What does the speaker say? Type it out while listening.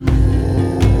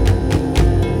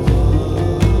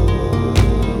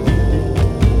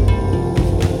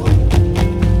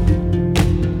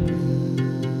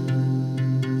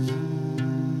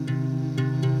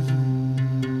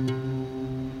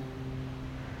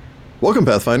Welcome,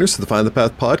 Pathfinders, to the Find the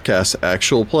Path podcast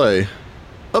actual play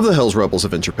of the Hell's Rebels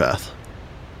Adventure Path.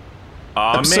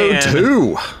 Episode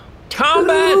 2.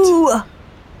 Combat! Ooh.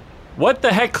 What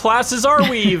the heck classes are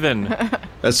we even?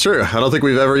 That's true. I don't think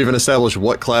we've ever even established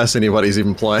what class anybody's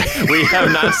even playing. We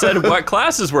have not said what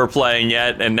classes we're playing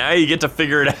yet, and now you get to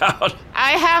figure it out.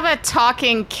 I have a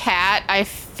talking cat. I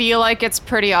feel like it's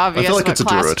pretty obvious like what it's a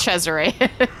class druid. Cesare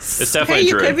is. It's definitely Hey, a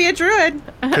you druid. could be a druid.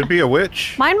 Could be a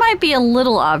witch. Mine might be a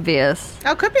little obvious.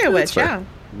 Oh, could be a witch, fair.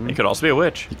 yeah. It could also be a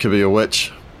witch. You could be a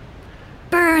witch.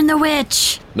 Burn the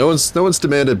witch. No one's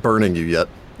demanded burning you yet.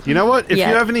 You know what? If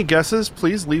Yeah. you have any guesses,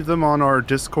 please leave them on our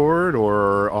Discord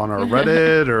or on our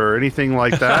Reddit or anything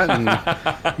like that. And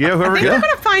whoever I think gets. we're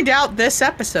gonna find out this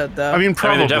episode, though. I mean, I mean,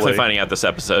 probably. they're definitely finding out this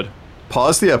episode.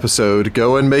 Pause the episode,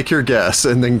 go and make your guess,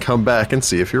 and then come back and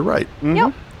see if you're right.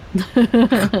 Yep.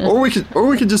 Or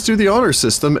we could just do the honor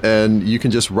system, and you can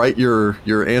just write your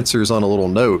answers on a little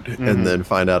note, and then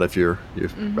find out if you're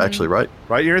actually right.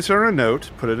 Write your answer on a note,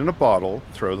 put it in a bottle,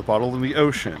 throw the bottle in the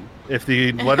ocean. If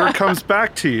the letter comes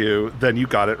back to you, then you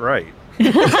got it right.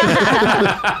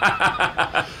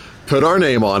 Put our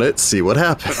name on it, see what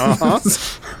happens.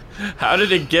 How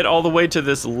did it get all the way to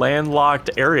this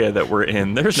landlocked area that we're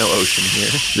in? There's no ocean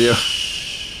here.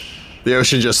 The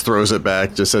ocean just throws it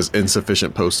back, just says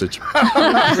insufficient postage.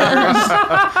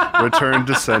 Return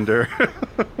to sender.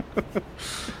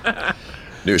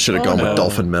 Knew it should have gone no. with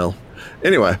Dolphin Mel.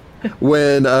 Anyway,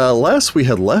 when last we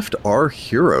had left our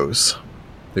heroes,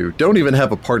 who don't even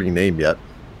have a party name yet.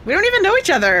 we don't even know each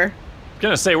other. I'm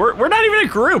gonna say, we're not even a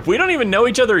group. We don't even know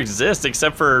each other exist,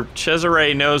 except for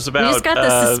Cesare knows about... We just got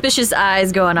the suspicious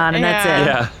eyes going on, and that's it.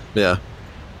 Yeah. Yeah.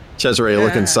 Cesare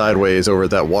looking sideways over at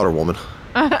that water woman.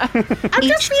 I'm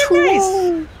just being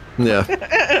nice.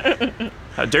 Yeah.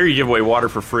 How dare you give away water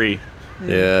for free?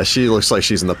 Yeah, she looks like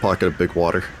she's in the pocket of Big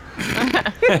Water.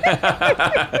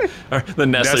 Or the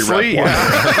Nestle Nestle, Rep water.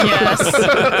 yeah. Yes.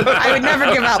 I would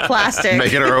never give out plastic.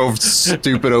 Making her own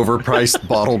stupid overpriced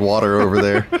bottled water over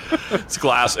there. It's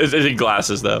glass. It's in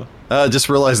glasses, though. Just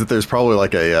realized that there's probably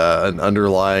like an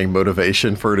underlying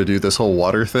motivation for her to do this whole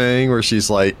water thing where she's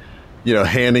like,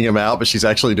 handing them out, but she's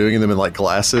actually doing them in like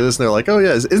glasses. And they're like, oh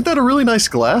yeah, isn't that a really nice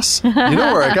glass? You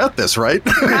know where I got this, right?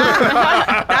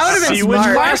 That would have been See which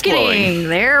smart. glass blowing. Marketing.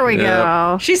 There we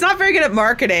Yeah. go. She's not very good at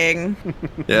marketing.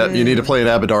 Yeah, you need to play an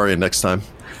Abadarian next time.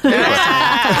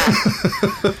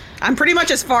 I'm pretty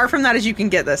much as far from that as you can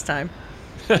get this time.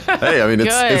 Hey, I mean,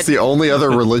 it's Good. the only other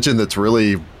religion that's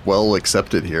really well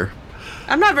accepted here.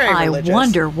 I'm not very religious. I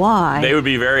wonder why. They would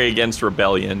be very against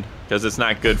rebellion because it's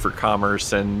not good for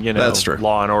commerce and, That's true.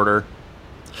 law and order.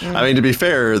 I mean, to be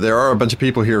fair, there are a bunch of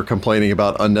people here complaining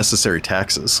about unnecessary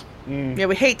taxes. Yeah,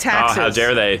 we hate Oh, taxes. how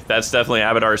dare they? That's definitely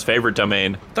Abadar's favorite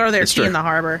domain. Throw their It's tea true. in the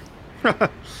harbor.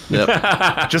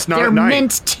 Yep. Just not Their at night.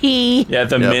 mint tea. Yeah,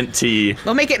 the Yep. mint tea.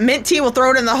 We'll make it mint tea. We'll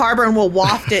throw it in the harbor and we'll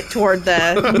waft it toward the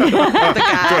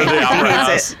guy The opera who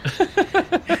house.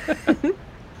 needs it.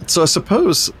 So I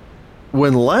suppose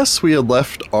when last we had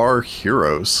left our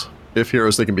heroes, if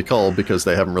heroes they can be called because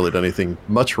they haven't really done anything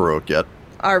much heroic yet.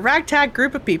 Our ragtag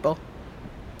group of people.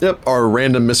 Yep, our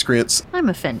random miscreants. I'm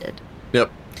offended.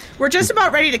 Yep. We're just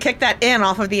about ready to kick that in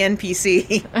off of the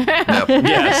NPC. Yep.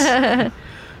 Yes.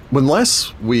 When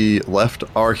last we left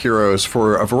our heroes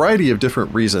for a variety of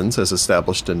different reasons, as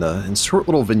established in short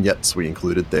little vignettes we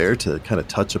included there to kind of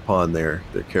touch upon their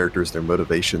characters, their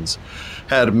motivations,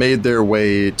 had made their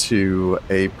way to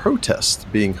a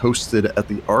protest being hosted at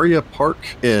the Aria Park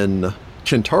in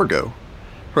Kintargo,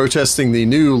 protesting the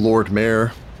new Lord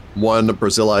Mayor, one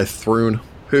Brazili Thrune,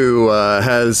 who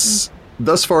has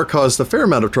thus far caused a fair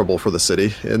amount of trouble for the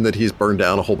city in that he's burned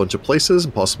down a whole bunch of places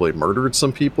and possibly murdered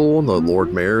some people, and the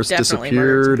Lord Mayor's Definitely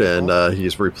disappeared, murdered some people. and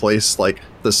he's replaced like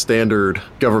the standard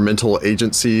governmental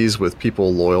agencies with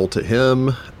people loyal to him.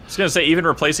 I was going to say, even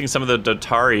replacing some of the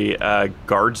Dotari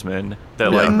guardsmen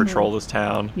that Yeah. patrol this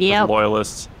town Yep. with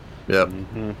loyalists. Yep.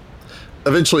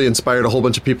 Eventually inspired a whole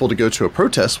bunch of people to go to a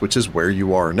protest, which is where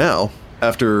you are now.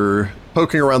 After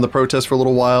poking around the protest for a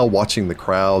little while, watching the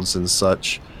crowds and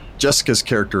such, Jessica's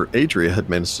character Adria had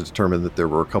managed to determine that there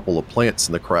were a couple of plants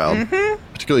in the crowd,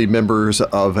 particularly members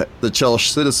of the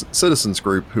Chelish citizens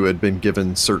group who had been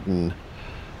given certain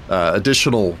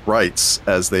additional rights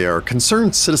as they are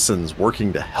concerned citizens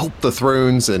working to help the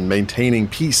thrones and maintaining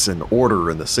peace and order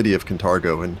in the city of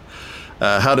Kintargo. And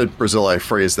how did Brazili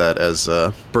phrase that as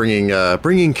bringing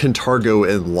Kintargo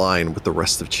in line with the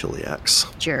rest of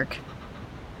Chiliax? Jerk.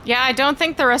 Yeah, I don't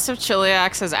think the rest of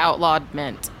Chiliax has outlawed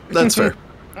mint. That's fair.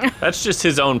 That's just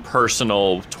his own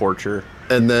personal torture.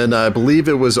 And then I believe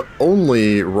it was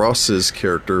only Ross's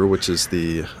character, which is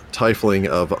the tiefling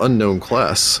of unknown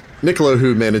class, Niccolo,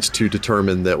 who managed to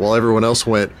determine that while everyone else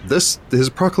went, his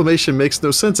proclamation makes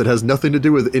no sense. It has nothing to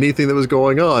do with anything that was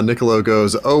going on. Niccolo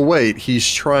goes, oh, wait, he's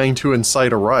trying to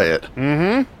incite a riot.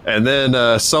 Mm-hmm. And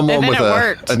then someone with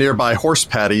a nearby horse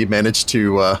patty managed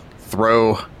to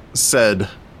throw said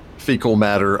fecal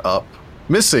matter up,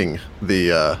 missing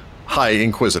the High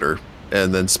Inquisitor,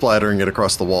 and then splattering it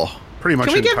across the wall. Pretty much.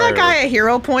 Can we give that guy a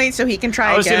hero point so he can try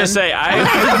again? I was going to say,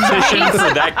 I petitioned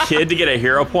for that kid to get a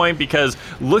hero point because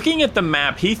looking at the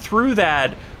map, he threw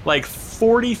that like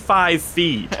 45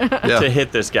 feet to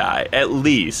hit this guy, at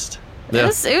least. Yeah.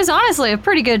 It was honestly a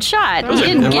pretty good shot. He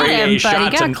didn't get him,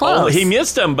 but he got close. He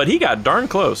missed him, but he got darn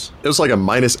close. It was like a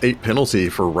 -8 penalty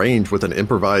for range with an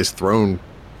improvised thrown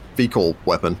fecal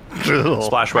weapon.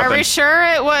 Splash weapon. Are we sure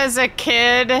it was a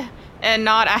kid and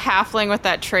not a halfling with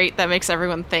that trait that makes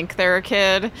everyone think they're a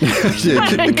kid?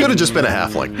 It could have just been a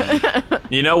halfling.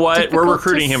 You know what? We're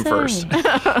recruiting him first.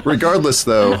 Regardless,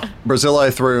 though,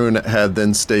 Barzillai Throne had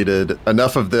then stated,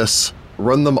 enough of this,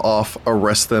 run them off,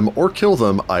 arrest them, or kill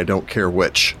them, I don't care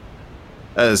which.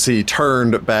 As he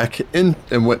turned back in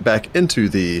and went back into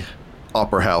the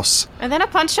opera house. And then a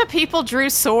bunch of people drew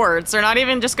swords. They're not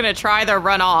even just going to try to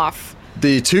run off.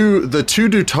 The two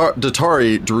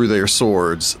Datari drew their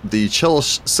swords. The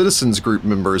Chelish Citizens Group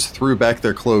members threw back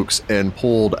their cloaks and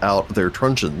pulled out their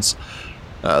truncheons,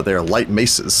 their light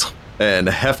maces, and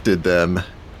hefted them.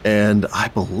 And I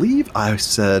believe I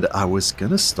said I was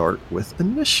going to start with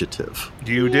initiative.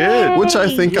 You did. Which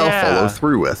I think I'll follow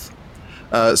through with.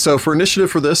 So for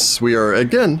initiative for this, we are,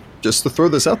 again, just to throw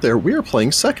this out there, we are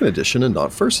playing 2nd edition and not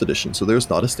 1st edition, so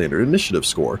there's not a standard initiative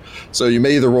score. So you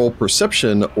may either roll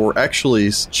perception or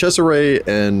actually Cesare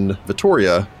and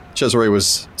Vittoria. Cesare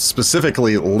was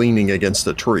specifically leaning against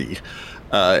a tree,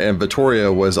 and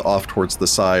Vittoria was off towards the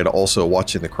side also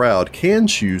watching the crowd, can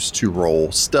choose to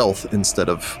roll stealth instead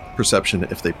of perception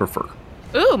if they prefer.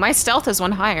 Ooh, my stealth is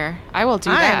one higher. I will do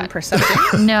that.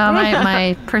 Perception. No,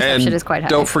 my perception is quite high.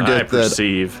 Don't forget that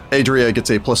Adria gets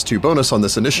a +2 bonus on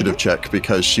this initiative check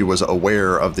because she was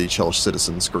aware of the Chelish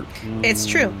Citizens Group. It's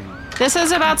true. This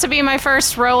is about to be my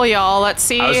first roll, y'all. Let's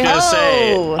see. I was going to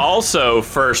say, also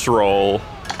first roll.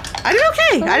 I did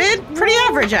okay. I did pretty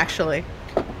average, actually.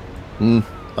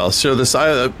 I'll show this.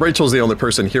 Rachel's the only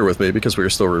person here with me because we are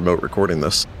still remote recording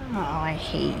this. Oh, I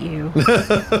hate you.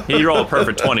 He rolled a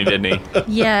perfect 20, didn't he?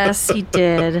 Yes, he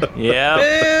did. Yeah.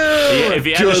 If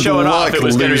you had to show it off, it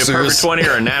was going to be a perfect 20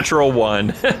 or a natural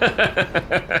 1.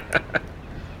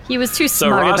 He was too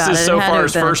smart about it. So Ross's so far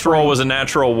his first roll was a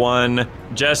natural 1.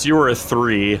 Jess, you were a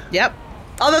 3. Yep.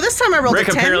 Although this time I rolled Rick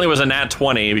a 10. apparently was a nat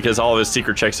 20 because all of his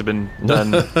secret checks have been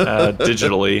done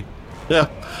digitally. Yeah.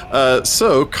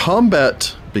 So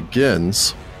combat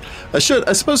begins. I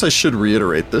suppose I should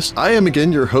reiterate this. I am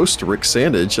again your host, Rick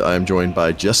Sandage. I am joined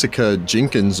by Jessica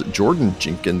Jenkins, Jordan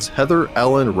Jenkins, Heather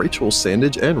Allen, Rachel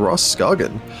Sandage, and Ross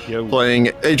Scoggin. Playing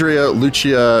Adria,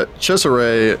 Lucia,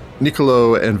 Cesare,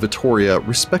 Niccolo, and Vittoria,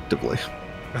 respectively.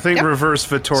 I think reverse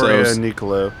Vittoria and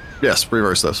Niccolo. Yes,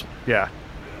 reverse those. Yeah.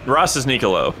 Ross is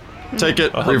Niccolo. Take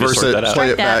it, reverse it, play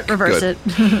it back. Reverse Good.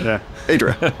 it. Yeah.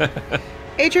 Adria.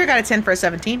 Adria got a 10 for a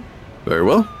 17. Very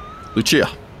well. Lucia.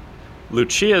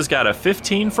 Lucia's got a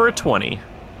 15 for a 20.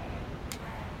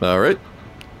 All right.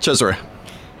 Cesare.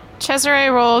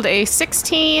 Cesare rolled a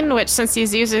 16, which since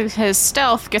he's using his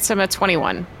stealth, gets him a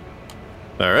 21.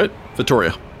 All right.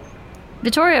 Vittoria.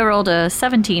 Vittoria rolled a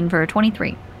 17 for a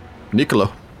 23.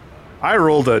 Niccolo. I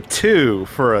rolled a 2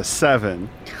 for a 7.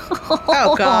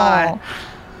 Oh, God.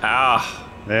 Ah.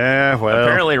 Yeah, well.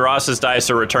 Apparently Ross's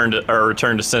dice are returned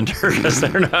to sender because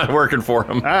they're not working for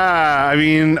him. I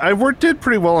mean, I did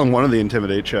pretty well on one of the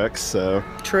intimidate checks, so.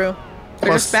 True.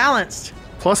 They're just balanced.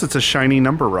 Plus, it's a shiny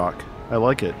number rock. I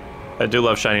like it. I do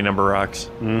love shiny number rocks.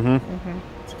 Sounds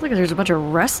like there's a bunch of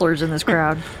wrestlers in this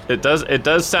crowd. It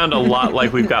does sound a lot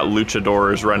like we've got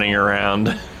luchadors running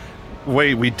around.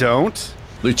 Wait, we don't?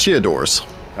 Luchadors.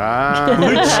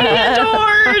 Luchadors!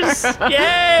 Yay!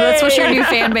 That's what your new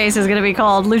fan base is going to be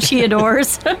called,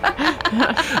 Luchadors.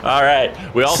 All right.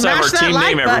 We also Smash have our that team like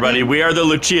name, button. everybody. We are the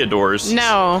Luchadors.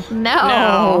 No.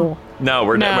 No,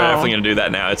 we're definitely going to do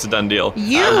that now. It's a done deal.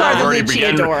 You are I've the already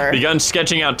Luchador. begun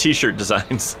sketching out t-shirt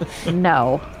designs.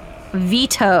 No.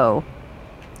 Veto.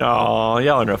 Oh,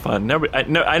 y'all are no fun. I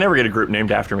never get a group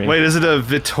named after me. Wait, is it a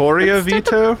Vittoria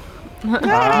Veto? Yeah.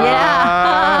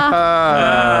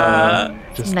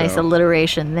 Just Nice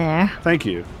alliteration there. Thank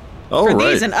you. All For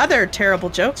right. these and other terrible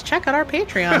jokes, check out our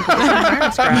Patreon.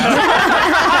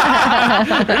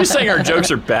 Are you saying our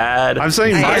jokes are bad? I'm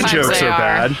saying my Sometimes jokes they are are.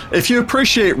 bad. If you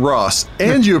appreciate Ross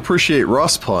and you appreciate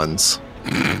Ross puns,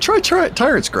 try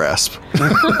Tyrant's Grasp.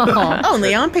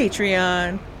 Only on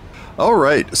Patreon. All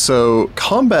right, so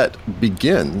combat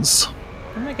begins.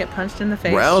 I'm gonna get punched in the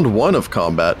face. Round 1 of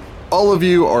combat. All of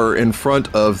you are in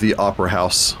front of the Opera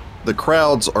House. The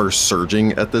crowds are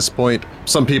surging at this point.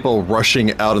 Some people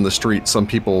rushing out in the street, some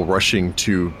people rushing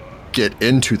to get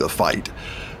into the fight.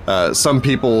 Some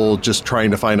people just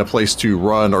trying to find a place to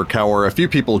run or cower. A few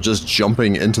people just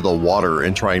jumping into the water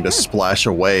and trying to splash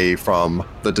away from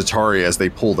the Datari as they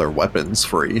pull their weapons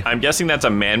free. I'm guessing that's a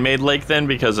man-made lake then,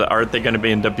 because aren't they going to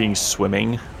end up being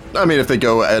swimming? I mean, if they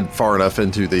go far enough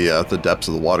into the depths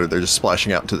of the water, they're just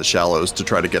splashing out into the shallows to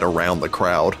try to get around the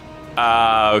crowd.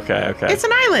 Okay. It's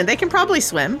an island. They can probably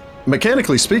swim.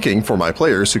 Mechanically speaking, for my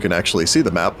players who can actually see the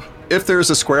map, if there's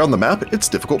a square on the map, it's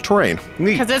difficult terrain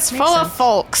Neat. Because it's full of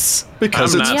folks.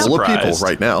 because I'm it's not full of people surprised.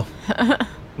 right now.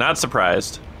 Not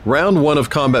surprised. Round 1 of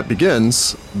combat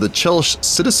begins. The Chelish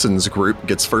Citizens group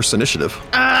gets first initiative.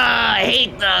 I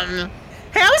hate them.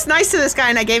 Hey, I was nice to this guy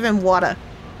and I gave him water.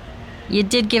 You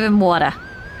did give him water.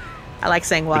 I like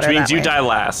saying water. Which means that you way. die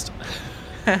last.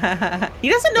 He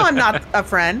doesn't know I'm not a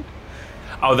friend.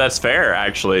 Oh, that's fair,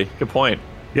 actually. Good point.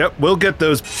 Yep, we'll get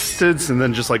those bastards and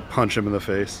then just like punch him in the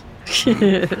face.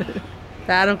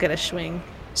 That'll get a swing.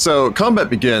 So, combat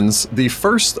begins. The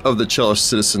first of the Chelish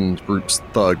Citizen group's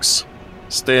thugs,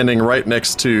 standing right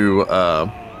next to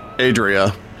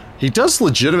Adria, he does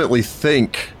legitimately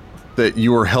think that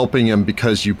you are helping him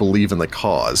because you believe in the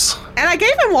cause. And I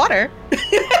gave him water.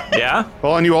 Yeah?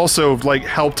 Well, and you also like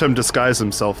helped him disguise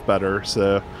himself better,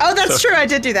 so Oh, that's true. I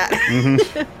did do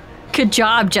that. Good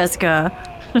job, Jessica.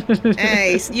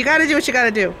 Hey, you got to do what you got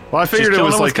to do. well, I figured it killing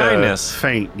was him with like a kindness.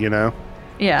 feint, you know.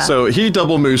 Yeah. So he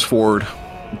double moves forward,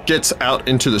 gets out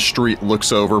into the street,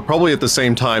 looks over, probably at the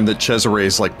same time that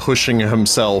Cesare's like pushing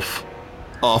himself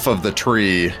off of the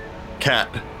tree. Cat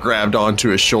grabbed onto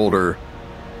his shoulder,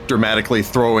 dramatically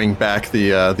throwing back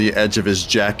the edge of his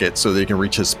jacket so that he can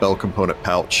reach his spell component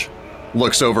pouch.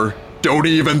 Looks over, don't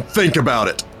even think about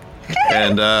it,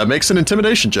 and makes an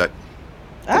intimidation check.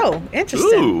 Oh,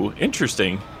 interesting. Ooh,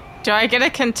 interesting. Do I get a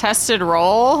contested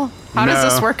roll? How does No.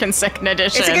 this work in 2nd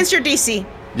edition? It's against your DC,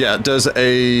 Yeah, does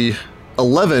a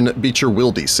 11 beat your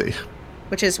will DC?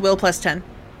 which is will plus 10.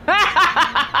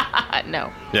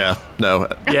 No. Yeah, no.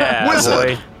 Yeah,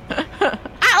 Wizard. boy.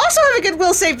 I also have a good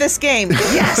will save this game.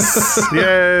 Yes.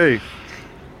 Yay!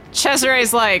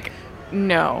 Cesare's like,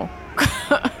 no.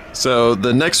 So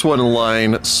the next one in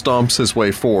line stomps his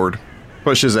way forward,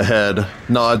 pushes ahead,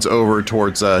 nods over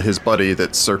towards his buddy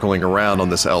that's circling around on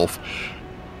this elf,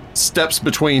 steps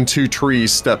between two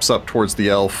trees, steps up towards the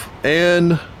elf,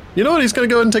 and you know what? He's going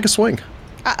to go ahead and take a swing.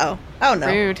 Uh-oh. Oh, no.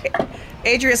 Rude.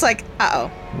 Adria's like,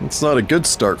 uh-oh. It's not a good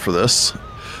start for this.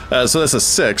 So that's a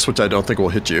 6, which I don't think will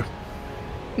hit you.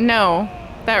 No,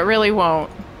 that really won't.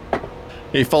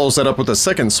 He follows that up with a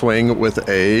second swing with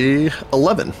a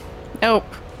 11. Nope.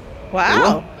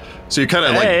 Wow. So you kind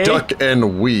of Hey. like duck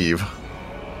and weave.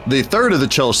 The third of the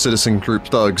Chelish Citizen group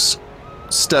thugs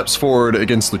steps forward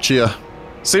against Lucia,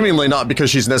 seemingly not because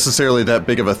she's necessarily that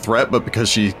big of a threat, but because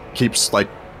she keeps like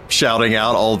shouting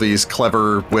out all these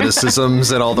clever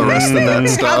witticisms and all the rest of that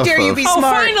stuff. How dare you of- be Oh,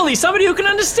 smart? finally, somebody who can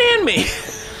understand me.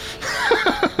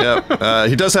 Yep.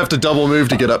 He does have to double move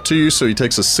to get up to you, so he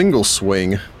takes a single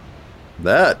swing.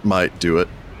 That might do it.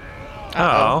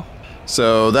 Oh.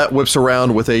 So that whips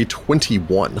around with a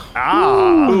 21.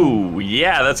 Ah, Ooh,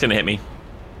 yeah, that's gonna hit me.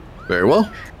 Very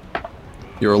well.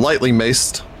 You're lightly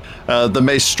maced. The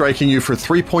mace striking you for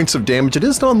 3 points of damage. It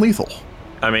is non-lethal.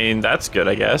 I mean, that's good,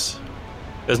 I guess.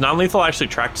 Is non-lethal actually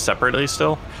tracked separately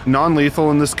still?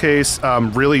 non-lethal in this case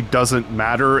really doesn't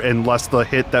matter unless the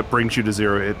hit that brings you to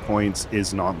 0 hit points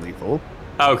is non-lethal.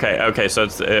 Okay, so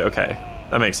it's okay.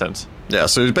 That makes sense. Yeah,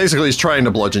 so basically he's trying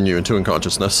to bludgeon you into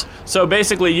unconsciousness. So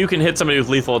basically, you can hit somebody with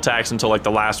lethal attacks until like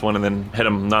the last one, and then hit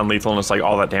them non-lethal, and it's like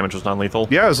all that damage was non-lethal.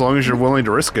 Yeah, as long as you're willing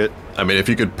to risk it. I mean, if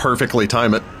you could perfectly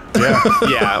time it. Yeah,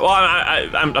 Yeah. Well,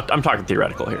 I'm talking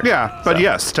theoretical here. yeah, but So.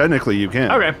 yes, technically you can.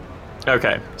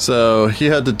 Okay. So he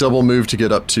had to double move to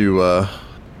get up to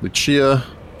Lucia.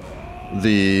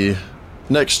 The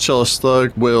next Chelish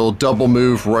thug will double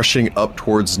move, rushing up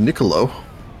towards Niccolo.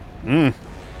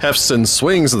 Hefston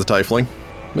swings at the Tiefling.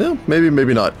 Well,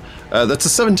 maybe not. That's a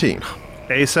 17.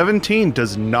 A 17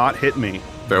 does not hit me.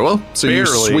 Very well. So you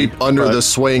Barely, sweep under but- the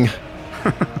swing,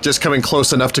 just coming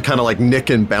close enough to kind of like nick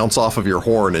and bounce off of your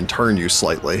horn and turn you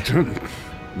slightly.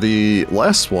 The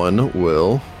last one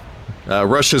will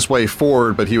rush his way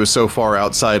forward, but he was so far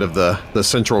outside of the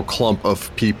central clump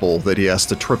of people that he has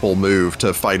to triple move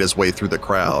to fight his way through the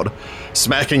crowd,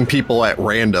 smacking people at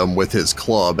random with his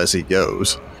club as he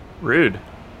goes. Rude.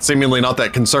 Seemingly not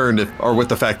that concerned with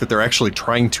the fact that they're actually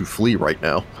trying to flee right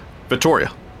now.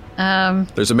 Victoria.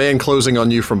 There's a man closing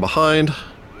on you from behind.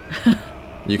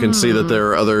 You can see that there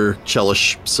are other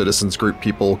Chelish citizens group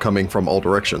people coming from all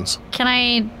directions. Can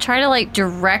I try to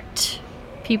direct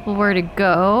people where to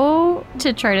go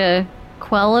to try to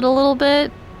quell it a little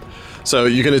bit? So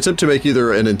you can attempt to make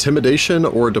either an intimidation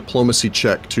or a diplomacy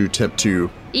check to attempt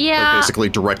to basically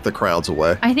direct the crowds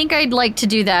away. I think I'd like to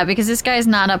do that because this guy's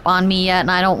not up on me yet and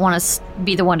I don't want to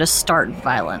be the one to start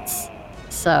violence.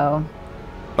 So.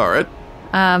 All right.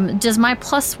 Does my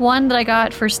 +1 that I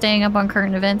got for staying up on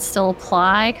current events still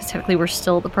apply? Because technically we're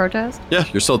still at the protest? Yeah,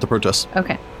 you're still at the protest.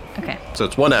 Okay. So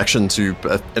it's one action to,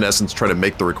 in essence, try to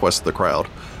make the request of the crowd.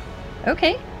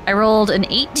 Okay. I rolled an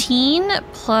 18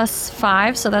 plus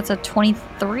 5, so that's a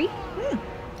 23.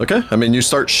 Okay. I mean, you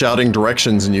start shouting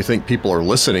directions and you think people are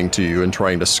listening to you and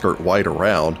trying to skirt wide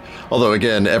around. Although,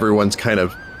 again, everyone's kind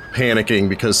of panicking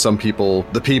because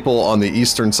the people on the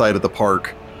eastern side of the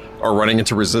park are running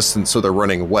into resistance, so they're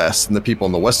running west, and the people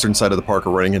on the western side of the park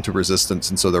are running into resistance,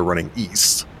 and so they're running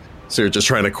east. So you're just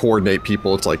trying to coordinate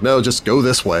people. It's like, no, just go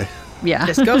this way. Yeah.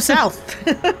 Just go south.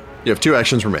 You have 2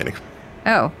 actions remaining.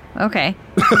 Oh, okay.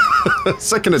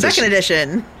 Second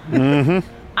edition. Mm-hmm.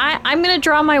 I'm gonna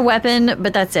draw my weapon,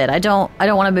 but that's it. I don't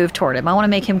want to move toward him. I want to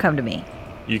make him come to me.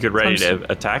 You could ready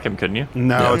to attack him, couldn't you?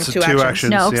 No, it's 2 actions.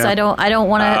 No, because I don't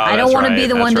want to. I don't want to be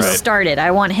the one to start it.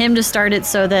 I want him to start it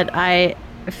so that I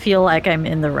feel like I'm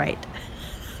in the right.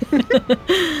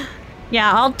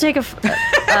 Yeah, I'll take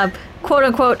a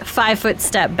quote-unquote 5-foot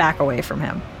step back away from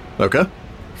him. Okay.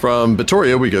 From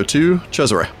Victoria, we go to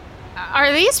Cesare.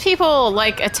 Are these people,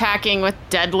 attacking with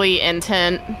deadly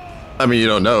intent? I mean, you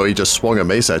don't know. He just swung a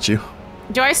mace at you.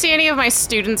 Do I see any of my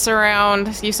students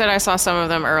around? You said I saw some of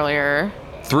them earlier.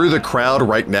 Through the crowd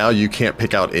right now, you can't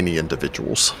pick out any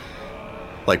individuals.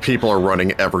 People are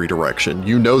running every direction.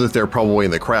 You know that they're probably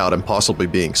in the crowd and possibly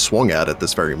being swung at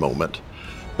this very moment.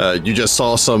 You just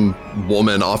saw some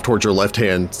woman off towards your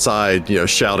left-hand side,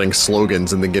 shouting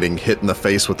slogans and then getting hit in the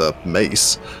face with a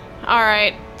mace. All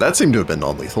right. That seemed to have been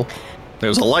non-lethal. There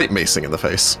was a light macing in the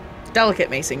face. Delicate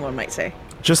macing, one might say.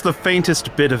 Just the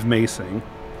faintest bit of macing.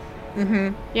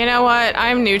 Mm-hmm. You know what?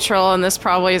 I'm neutral, and this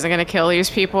probably isn't going to kill these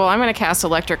people. I'm going to cast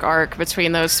Electric Arc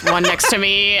between those one next to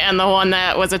me and the one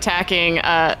that was attacking.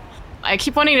 I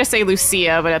keep wanting to say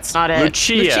Lucia, but that's not it.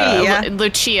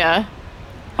 Lucia.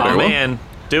 Oh, man.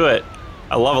 Do it.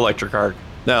 I love Electric Arc.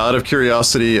 Now, out of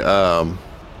curiosity,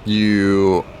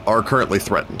 you are currently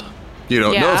threatened. You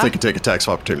don't know if they can take attacks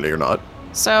of opportunity or not.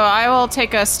 So I will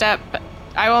take a step.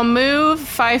 I will move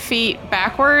 5 feet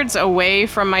backwards away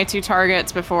from my 2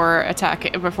 targets before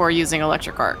using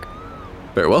Electric Arc.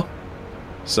 Very well.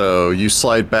 So you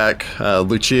slide back.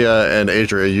 Lucia and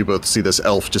Adria, you both see this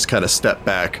elf just kind of step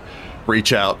back,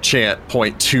 reach out, chant,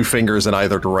 point 2 fingers in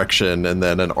either direction, and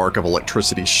then an arc of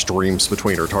electricity streams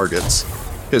between her targets.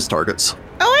 His targets.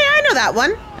 Oh, yeah, I know that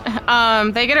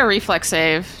one. They get a reflex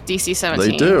save, DC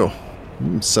 17. They do.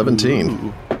 17.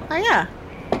 Ooh. Oh, yeah.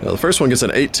 Now, the first one gets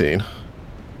an 18.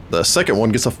 The second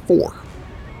one gets a 4.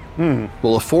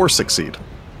 Will a 4 succeed?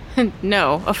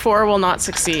 No, a 4 will not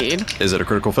succeed. Is it a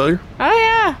critical failure? Oh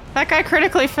yeah, that guy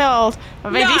critically failed.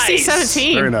 My DC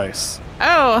 17. Very nice.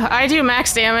 Oh, I do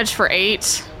max damage for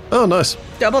 8. Oh, nice.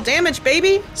 Double damage,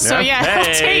 baby. So yeah,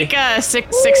 Hey. I'll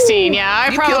take 16. Yeah,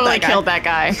 I You probably killed that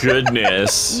guy.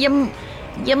 Goodness. You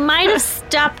might have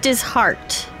stopped his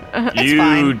heart. You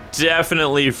fine.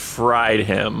 definitely fried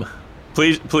him.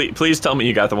 Please tell me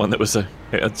you got the one that was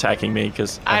attacking me,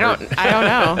 because I don't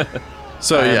know.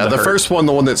 So yeah, the first one,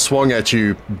 the one that swung at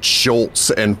you,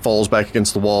 jolts and falls back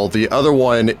against the wall. The other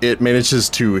one, it manages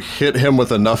to hit him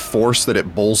with enough force that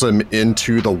it bowls him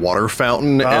into the water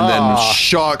fountain, and then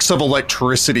shocks of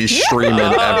electricity stream in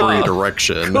every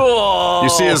direction. Cool. You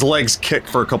see his legs kick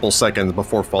for a couple seconds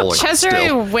before falling. Cesare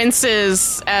still.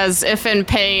 winces as if in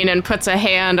pain and puts a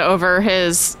hand over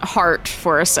his heart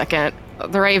for a second.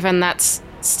 The Raven, that's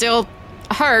still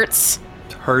hurts.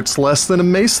 Hurts less than a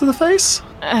mace to the face?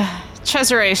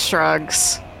 Cesare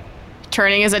shrugs,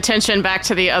 turning his attention back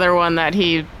to the other one that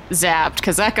he zapped,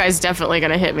 because that guy's definitely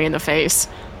going to hit me in the face.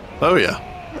 Oh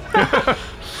yeah.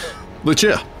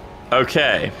 Lucia.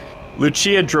 Okay.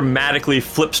 Lucia dramatically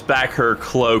flips back her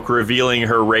cloak, revealing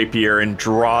her rapier, and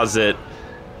draws it,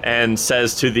 and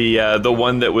says to the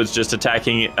one that was just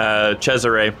attacking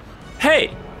Cesare,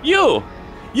 "Hey, you're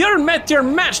met your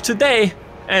match today."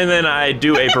 And then I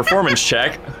do a performance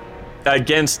check.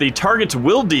 against the target's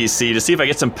will DC to see if I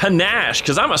get some panache,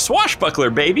 because I'm a swashbuckler,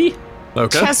 baby.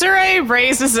 Okay. Cesare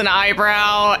raises an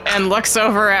eyebrow and looks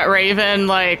over at Raven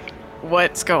like,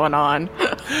 what's going on?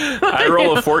 I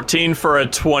roll a 14 for a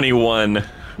 21.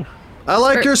 I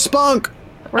like your spunk.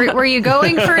 Were you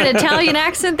going for an Italian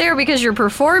accent there because you're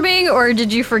performing, or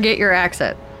did you forget your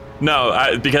accent?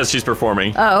 No, because she's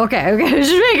performing. Oh, okay.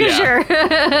 Just making sure.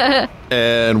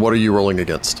 And what are you rolling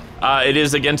against? It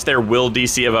is against their will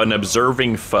DC of an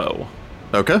observing foe.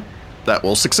 Okay. That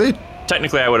will succeed.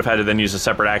 Technically, I would have had to then use a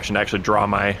separate action to actually draw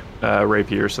my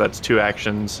rapier, so that's 2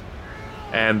 actions.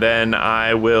 And then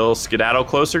I will skedaddle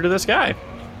closer to this guy.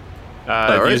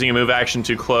 Right. Using a move action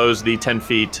to close the 10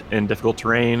 feet in difficult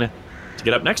terrain to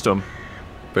get up next to him.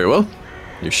 Very well.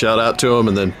 You shout out to him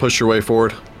and then push your way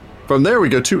forward. From there, we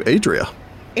go to Adria.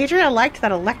 Adria liked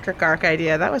that electric arc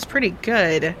idea. That was pretty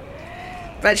good.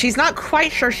 But she's not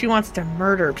quite sure she wants to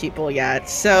murder people yet,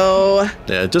 so...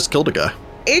 Yeah, just killed a guy.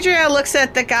 Adria looks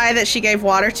at the guy that she gave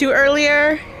water to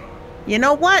earlier. You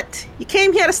know what? You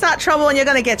came here to start trouble and you're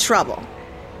going to get trouble.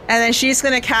 And then she's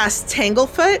going to cast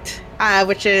Tanglefoot,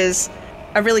 which is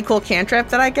a really cool cantrip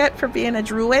that I get for being a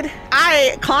druid.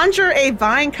 I conjure a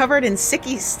vine covered in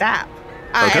sicky staff.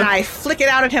 Okay. And I flick it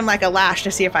out at him like a lash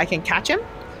to see if I can catch him.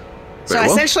 So Very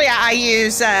well. essentially I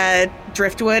use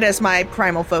driftwood as my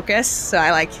primal focus. So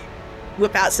I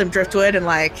whip out some driftwood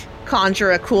and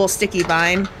conjure a cool sticky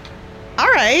vine. All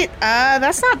right,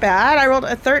 that's not bad. I rolled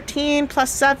a 13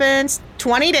 plus 7,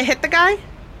 20 to hit the guy.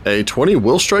 A 20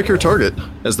 will strike your target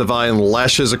as the vine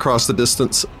lashes across the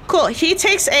distance. Cool. He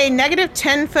takes a negative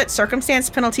 10-foot circumstance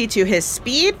penalty to his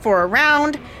speed for a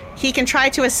round. He can try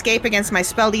to escape against my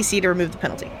spell DC to remove the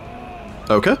penalty.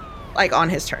 Okay. On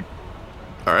his turn.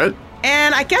 All right.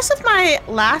 And I guess with my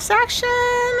last action,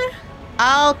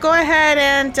 I'll go ahead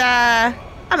and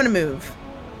I'm going to move.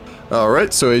 All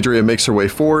right, so Adria makes her way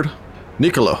forward.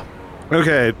 Nicolo.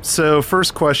 Okay, so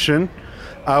first question.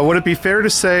 Would it be fair to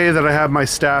say that I have my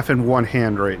staff in one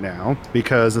hand right now?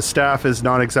 Because a staff is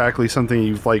not exactly something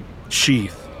you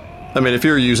sheath. I mean, if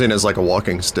you're using it as a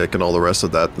walking stick and all the rest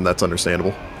of that, then that's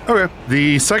understandable. Okay.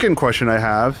 The second question I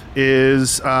have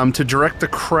is to direct the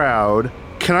crowd.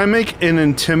 Can I make an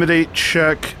intimidate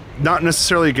check, not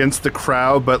necessarily against the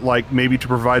crowd, but maybe to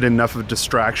provide enough of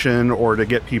distraction or to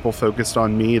get people focused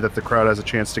on me that the crowd has a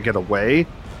chance to get away?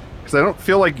 Because I don't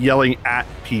feel like yelling at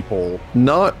people.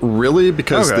 Not really,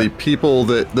 because Okay. the people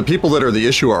that are the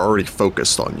issue are already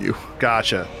focused on you.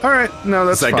 Gotcha. All right. No,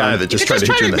 that's It's that fine. guy that just You tried could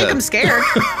to hit you in the make head. him scared.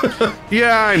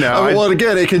 Yeah, I know. Well,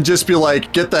 again, it can just be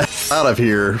get the out of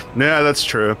here. Yeah, that's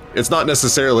true. It's not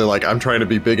necessarily I'm trying to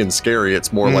be big and scary.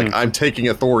 It's more I'm taking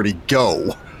authority.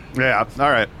 Go. Yeah,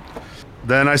 all right.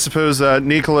 Then I suppose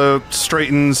Nicolo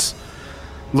straightens,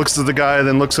 looks at the guy,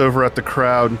 then looks over at the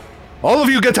crowd. All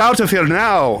of you get out of here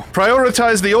now!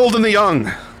 Prioritize the old and the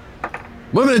young!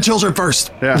 Women and children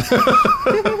first. Yeah.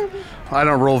 I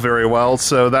don't roll very well,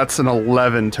 so that's an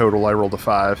 11 total. I rolled a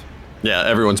 5. Yeah,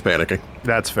 everyone's panicking.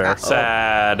 That's fair.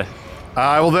 Sad.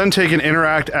 I will then take an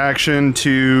interact action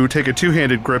to take a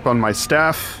two-handed grip on my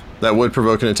staff. That would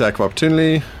provoke an attack of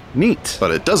opportunity, Neat. but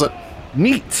it doesn't.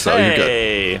 Neat. So you're good.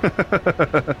 Hey.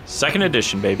 Second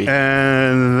edition, baby.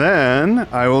 And then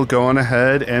I will go on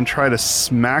ahead and try to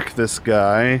smack this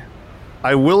guy.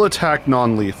 I will attack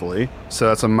non-lethally, so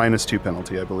that's a -2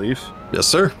 penalty, I believe. Yes,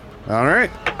 sir. All right.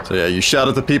 So yeah, you shout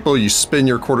at the people, you spin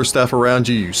your quarterstaff around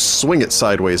you, you swing it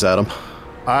sideways at them.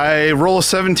 I roll a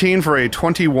 17 for a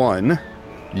 21.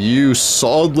 You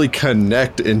solidly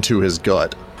connect into his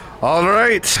gut. All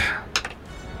right.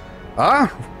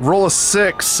 Roll a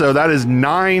 6, so that is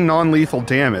 9 non-lethal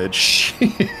damage.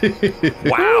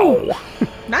 Wow.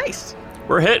 Nice.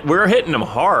 We're hitting him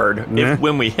hard Yeah.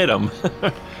 when we hit him.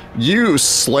 You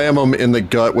slam him in the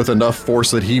gut with enough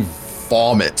force that he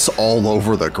vomits all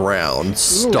over the ground,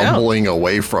 stumbling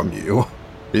away from you.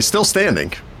 He's still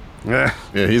standing. Eh.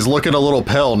 Yeah, he's looking a little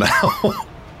pale now.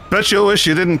 Bet you wish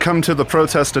you didn't come to the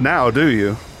protest now, do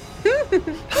you?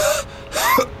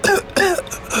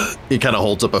 He kind of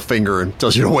holds up a finger and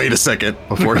tells you to wait a second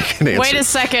before he can answer. Wait a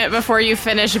second before you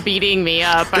finish beating me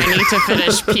up. I need to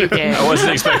finish puking. I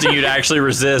wasn't expecting you to actually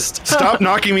resist. Stop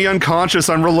knocking me unconscious,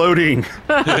 I'm reloading.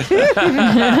 All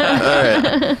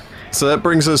right. So that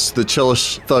brings us to the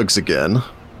Chillish thugs again.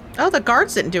 Oh, the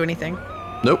guards didn't do anything.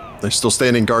 Nope, they're still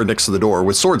standing guard next to the door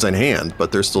with swords in hand,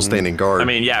 but they're still standing guard. I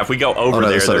mean, yeah, if we go over On the other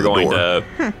there, side they're of the going door.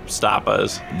 to stop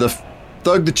us. The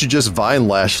thug that you just vine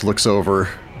lashed looks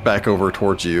back over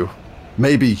towards you.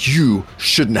 Maybe you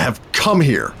shouldn't have come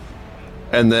here.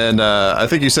 And then I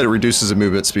think you said it reduces the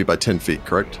movement speed by 10 feet,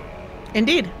 correct?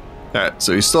 Indeed. All right,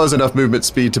 so he still has enough movement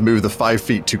speed to move the 5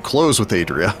 feet to close with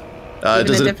Adria.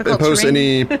 Does in it difficult impose terrain?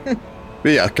 any...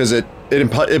 Yeah, because it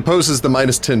imposes the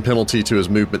minus 10 penalty to his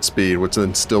movement speed, which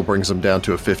then still brings him down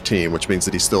to a 15, which means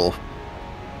that he's still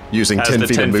using Has 10 the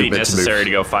feet 10 of feet movement to necessary move.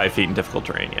 to go 5 feet in difficult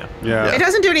terrain, yeah. Yeah. It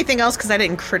doesn't do anything else because I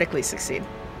didn't critically succeed.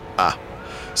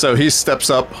 So he steps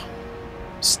up,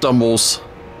 stumbles,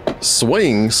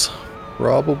 swings.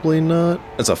 Probably not.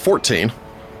 It's a 14.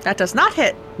 That does not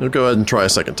hit. We'll go ahead and try a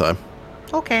second time.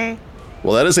 Okay.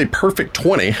 Well, that is a perfect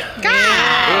 20.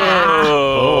 Oh.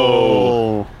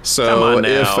 Oh. So Come on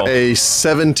if now. a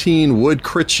 17 would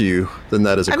crit you, then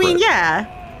that is a I crit. mean, yeah.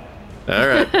 All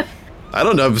right. I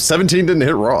don't know. 17 didn't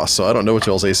hit Ross, so I don't know what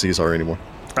y'all's ACs are anymore.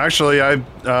 Actually, I'm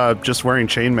just wearing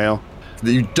chainmail.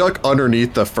 You duck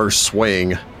underneath the first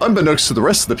swing. Unbeknownst to the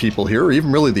rest of the people here, or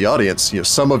even really the audience, you know,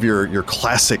 some of your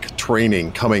classic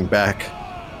training coming back,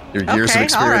 your years of Okay,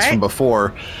 experience all from right.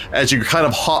 before, as you kind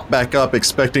of hop back up,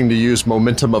 expecting to use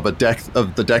momentum of the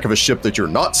deck of a ship that you're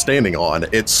not standing on,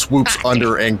 it swoops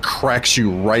under and cracks you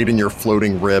right in your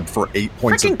floating rib for 8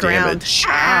 points Freaking of ground. damage.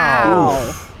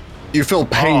 Ow. You feel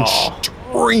pain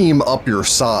stream up your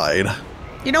side.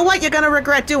 You know what? You're going to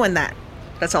regret doing that.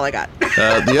 That's all I got.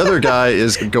 The other guy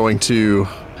is going to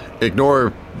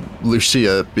ignore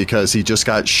Lucia because he just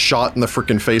got shot in the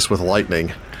freaking face with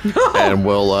lightning, and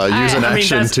will use an I mean,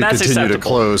 action that's to continue to acceptable.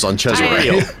 close on That's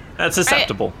Cesare. real. That's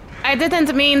acceptable. I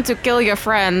didn't mean to kill your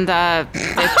friend. I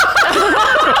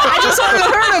just wanted to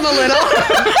hurt him a little.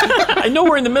 I know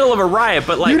we're in the middle of a riot,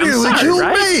 but like, You I'm nearly sorry, killed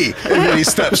right? me! And then he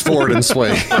steps forward and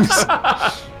swings.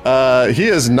 He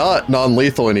is not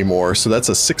non-lethal anymore, so that's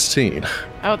a 16.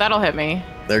 Oh, that'll hit me.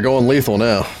 They're going lethal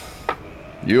now.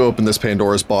 You open this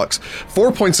Pandora's box.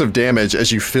 4 points of damage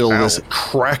as you feel this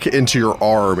crack into your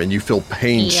arm and you feel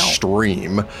pain Ew.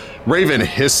 stream. Raven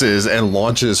hisses and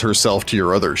launches herself to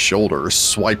your other shoulder,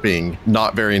 swiping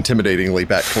not very intimidatingly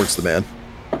back towards the man.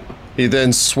 He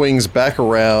then swings back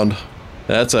around.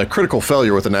 That's a critical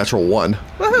failure with a natural 1.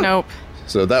 Nope.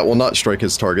 So that will not strike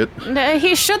his target.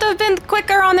 He should have been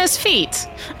quicker on his feet.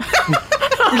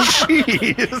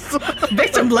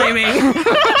 Victim blaming.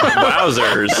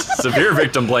 Wowzers. Severe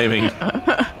victim blaming.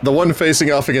 The one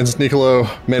facing off against Nicolo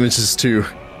manages to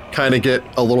kind of get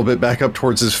a little bit back up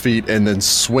towards his feet and then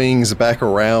swings back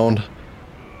around.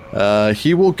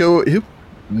 He will go...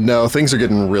 No, things are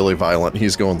getting really violent.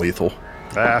 He's going lethal.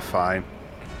 Fine.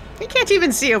 You can't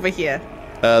even see over here.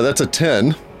 That's a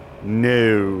 10.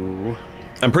 No.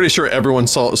 I'm pretty sure everyone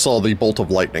saw the bolt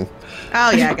of lightning. Oh,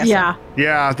 yeah, I guess Yeah.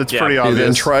 Yeah, that's Yeah. pretty He then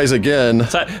obvious. tries again.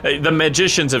 So, the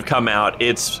magicians have come out.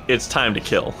 It's time to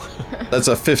kill. That's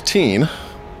a 15.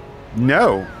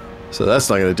 No. So that's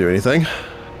not going to do anything.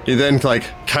 He then,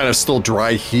 kind of still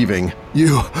dry heaving.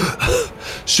 You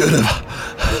should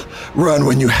have run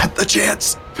when you had the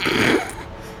chance.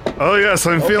 Oh, yes,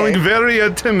 I'm feeling very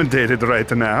intimidated right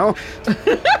now.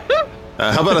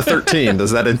 How about a 13?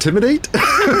 Does that intimidate?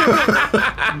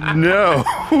 No.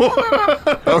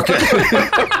 Okay.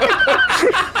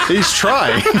 He's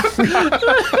trying.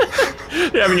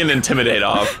 You're having an intimidate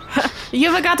off.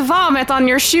 You've got vomit on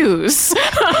your shoes.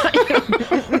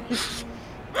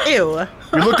 Ew.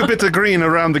 You look a bit green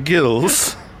around the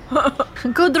gills.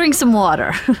 Go drink some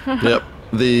water. Yep.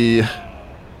 The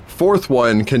fourth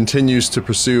one continues to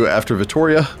pursue after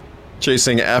Vittoria,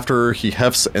 chasing after he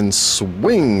hefts and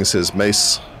swings his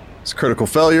mace. It's a critical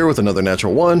failure with another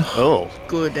natural 1. Oh.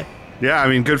 Good. Yeah, I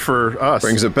mean, good for us.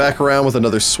 Brings it back around with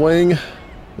another swing.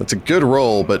 That's a good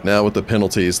roll, but now with the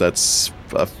penalties, that's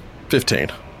 15.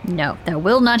 No, that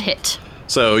will not hit.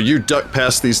 So you duck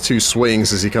past these two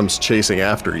swings as he comes chasing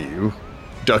after you,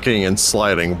 ducking and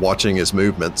sliding, watching his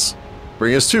movements.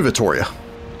 Bring us to Vittoria.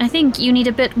 I think you need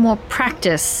a bit more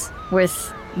practice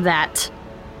with that,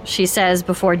 she says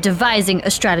before devising a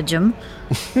stratagem,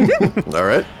 All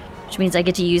right. which means I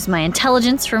get to use my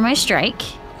intelligence for my strike.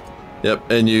 Yep,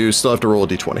 and you still have to roll a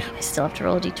d20. I still have to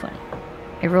roll a d20.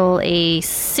 I roll a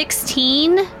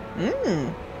 16,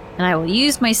 and I will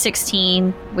use my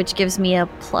 16, which gives me a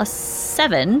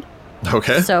 +7,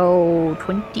 Okay. so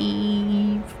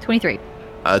 23.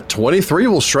 23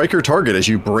 will strike your target as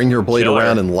you bring your blade Killer.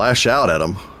 around and lash out at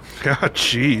him. God,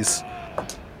 jeez.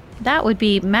 That would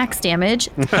be max damage.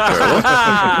 Get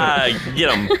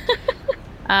him.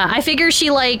 I figure she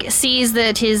sees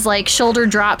that his shoulder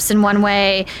drops in one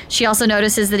way. She also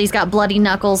notices that he's got bloody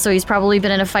knuckles, so he's probably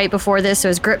been in a fight before this, so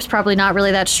his grip's probably not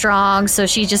really that strong. So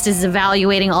she just is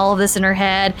evaluating all of this in her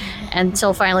head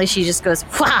until finally she just goes,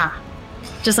 "Wah!"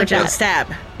 Just like that, Stab.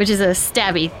 which is a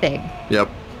stabby thing. Yep.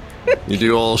 You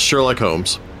do all Sherlock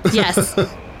Holmes. Yes.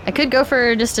 I could go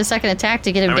for just a second attack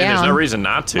to get him I mean, down. there's no reason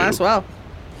not to. Might as well.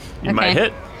 You might Okay.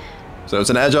 hit. So it's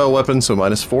an agile weapon, so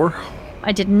 -4.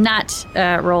 I did not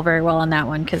roll very well on that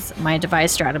one because my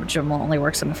devised stratagem only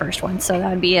works on the first one. So that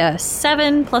would be a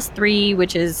 7 plus 3,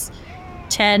 which is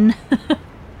 10.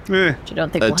 Eh. Which I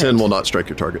don't think A will 10 hit. will not strike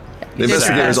your target. The did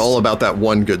investigator is fast. all about that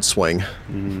one good swing.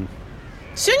 Soon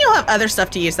you'll have other stuff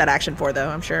to use that action for, though,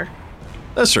 I'm sure.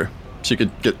 That's true. She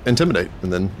could get intimidate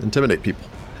and then intimidate people.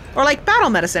 Or like battle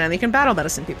medicine, and you can battle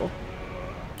medicine people.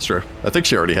 It's true. I think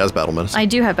she already has battle medicine. I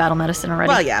do have battle medicine already.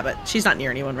 Well, yeah, but she's not near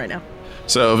anyone right now.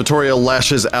 So Vittoria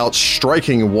lashes out,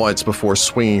 striking once before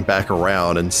swinging back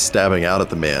around and stabbing out at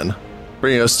the man,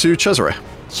 bringing us to Cesare.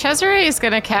 Cesare is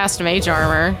going to cast Mage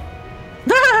Armor.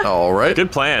 All right.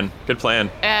 Good plan. Good plan.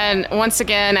 And once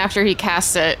again, after he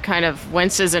casts it, kind of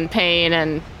winces in pain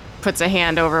and puts a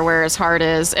hand over where his heart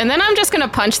is. And then I'm just going to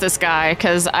punch this guy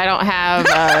because I don't have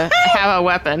have a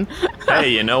weapon. Hey,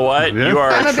 you know what? Yeah. You are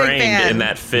I'm a big trained fan. in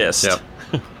that fist. Yep.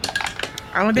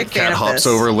 I'm a big fan Cat of hops this.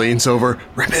 over, leans over.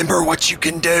 Remember what you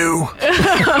can do.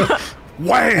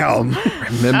 Wham!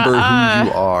 Remember who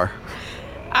you are.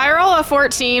 I roll a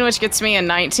 14, which gets me a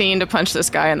 19 to punch this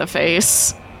guy in the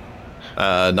face.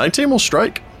 19 will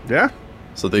strike. Yeah.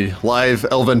 So the live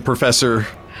elven professor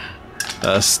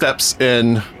steps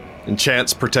in,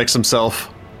 enchants, protects himself.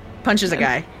 Punches a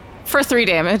guy. For 3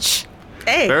 damage.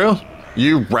 Hey, Ariel,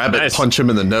 you rabbit Nice. punch him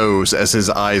in the nose as his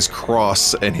eyes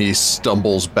cross and he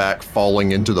stumbles back,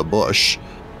 falling into the bush.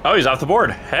 Oh, he's off the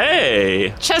board.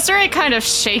 Hey. Cesare kind of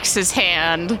shakes his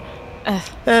hand.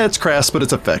 It's crass, but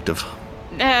it's effective.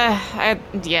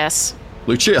 Yes.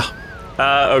 Lucia,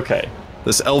 Okay.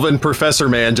 this elven professor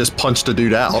man just punched a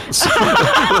dude out.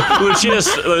 Lucia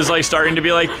was like starting to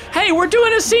be like, "Hey, we're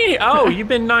doing a scene. Oh, you've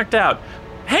been knocked out.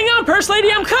 Hang on, purse lady,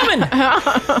 I'm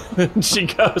coming." She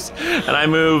goes, and I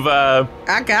move I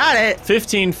got it.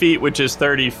 15 feet, which is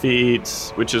 30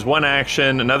 feet, which is one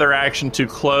action. Another action to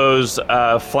close,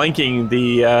 flanking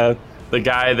the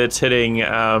guy that's hitting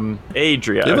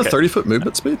Adria. You have Okay. a 30-foot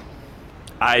movement speed?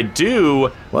 I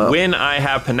do Wow. when I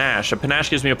have panache. A panache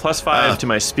gives me a +5 to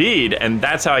my speed, and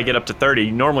that's how I get up to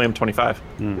 30. Normally I'm 25.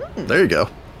 There you go.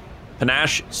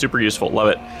 Panache, super useful. Love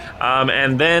it.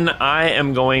 And then I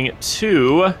am going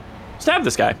to stab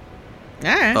this guy. All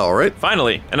right. All right.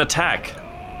 Finally, an attack.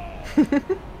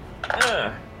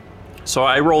 So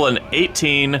I roll an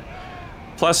 18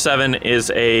 plus 7 is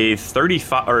a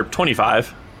 35 or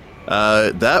 25.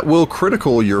 That will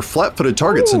critical your flat-footed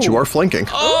target since you are flanking.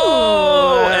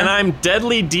 Oh, and I'm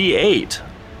deadly D8.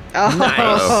 Oh.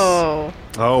 Nice.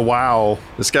 Oh, wow.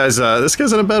 This guy's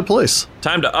in a bad place.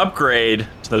 Time to upgrade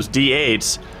to those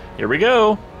D8s. Here we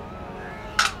go.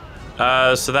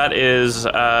 So that is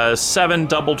 7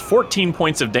 doubled, 14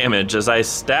 points of damage as I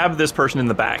stab this person in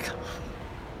the back.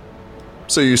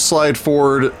 So you slide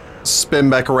forward, spin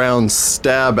back around,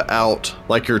 stab out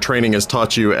like your training has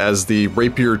taught you as the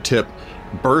rapier tip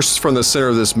bursts from the center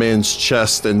of this man's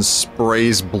chest and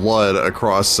sprays blood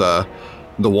across the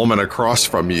woman across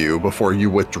from you before you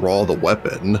withdraw the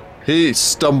weapon. He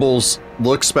stumbles,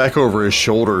 looks back over his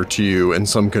shoulder to you in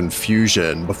some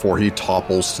confusion before he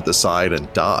topples to the side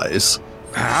and dies.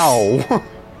 Ow.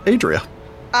 Adria.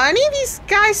 Are any of these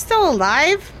guys still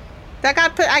alive? That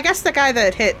got put. I guess the guy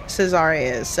that hit Cesare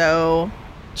is. So,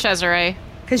 Cesare.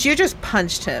 because you just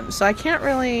punched him, so I can't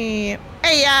really.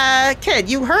 Hey, kid,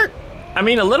 you hurt? I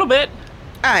mean, a little bit.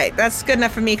 All right, that's good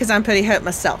enough for me because I'm pretty hurt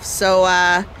myself. So,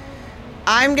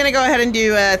 I'm gonna go ahead and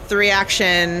do a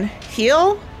 3-action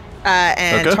heal,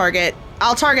 and Okay.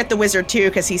 I'll target the wizard too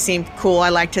because he seemed cool. I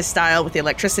liked his style with the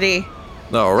electricity.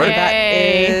 All right. Yeah. That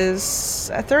Yay. is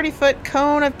a 30-foot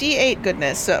cone of D8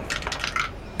 goodness. So,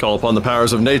 Call upon the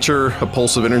powers of nature. A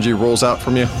pulse of energy rolls out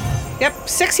from you. yep,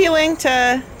 6 healing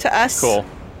to us. Cool.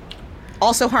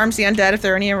 Also harms the undead if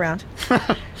there are any around. Just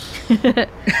in They're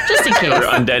case.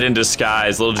 undead in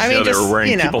disguise. Little did I you know mean, they just, were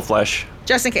wearing you know. people flesh.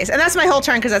 Just in case. And that's my whole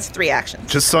turn because that's 3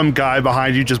 actions. Just some guy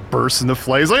behind you just bursts into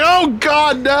flames like, oh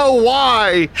god, no,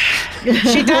 why?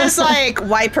 She does like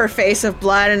wipe her face of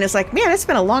blood and is like, man, it's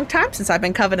been a long time since I've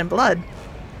been covered in blood.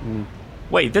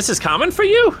 Wait, this is common for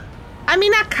you? I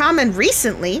mean, not common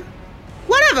recently.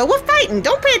 Whatever, we're fighting.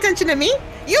 Don't pay attention to me.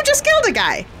 You just killed a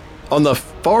guy. On the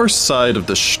far side of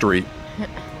the street,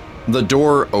 the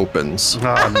door opens.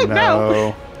 Oh no.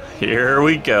 no. Here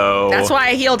we go. That's why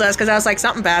I healed us because I was like,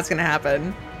 something bad's gonna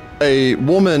happen. A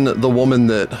woman, the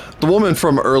woman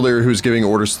from earlier who's giving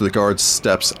orders to the guards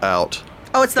steps out.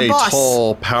 Oh, it's the A boss.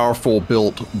 tall,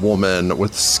 powerful-built woman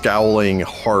with scowling,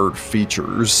 hard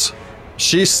features.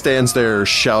 She stands there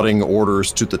shouting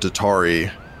orders to the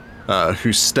Tatari,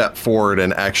 who step forward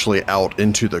and actually out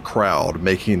into the crowd,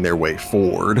 making their way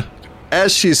forward.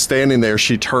 As she's standing there,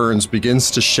 she turns,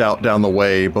 begins to shout down the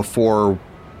way before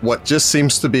what just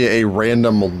seems to be a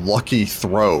random lucky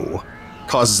throw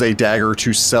causes a dagger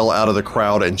to sail out of the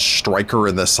crowd and strike her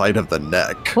in the side of the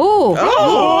neck. Ooh.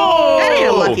 Oh, that ain't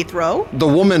a lucky throw. The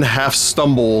woman half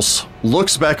stumbles,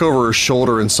 looks back over her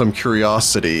shoulder in some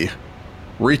curiosity,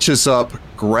 reaches up,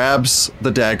 grabs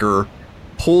the dagger,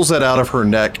 pulls it out of her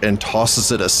neck, and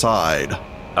tosses it aside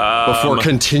before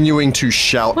continuing to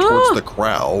shout towards the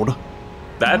crowd.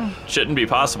 That shouldn't be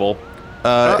possible.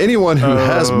 Anyone who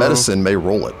has medicine may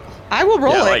roll it. I will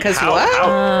roll it, because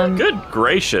what? Good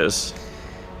gracious.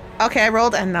 Okay, I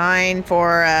rolled a 9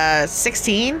 for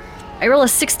 16. I roll a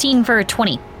 16 for a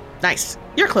 20. Nice.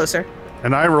 You're closer.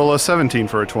 And I roll a 17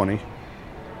 for a 20.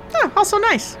 Oh, also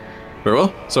nice. Very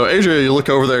well. So, Adria, you look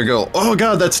over there and go, oh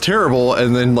god, that's terrible,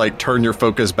 and then, like, turn your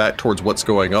focus back towards what's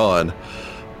going on.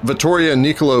 Vittoria and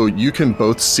Nicolo, you can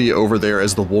both see over there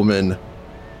as the woman,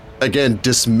 again,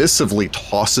 dismissively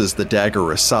tosses the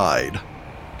dagger aside,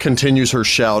 continues her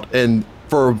shout, and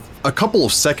for a couple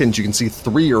of seconds, you can see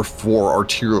 3 or 4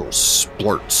 arterial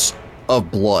splurts of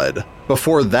blood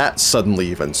before that suddenly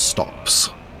even stops,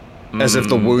 as if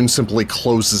the wound simply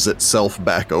closes itself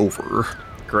back over.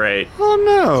 Great. Oh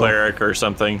no. Cleric or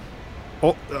something.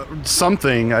 Oh,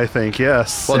 something, I think,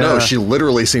 yes. Well, no, she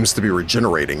literally seems to be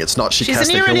regenerating. It's not she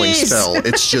cast a healing spell,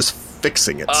 it's just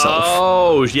fixing itself.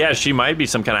 Oh, yeah, she might be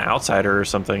some kind of outsider or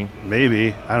something.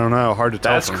 Maybe. I don't know. Hard to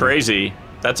tell. That's crazy.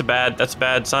 That's a bad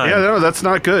sign. Yeah, no, that's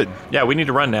not good. Yeah, we need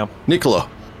to run now. Nicolo.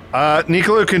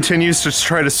 Nicolo continues to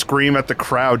try to scream at the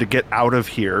crowd to get out of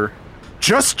here.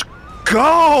 Just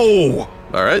go!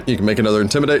 All right, you can make another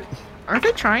intimidate. Aren't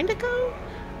they trying to go?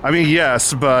 I mean,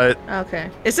 yes, but... Okay.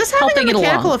 Is this having Helping a it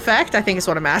mechanical along. effect? I think is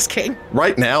what I'm asking.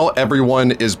 Right now,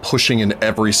 everyone is pushing in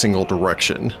every single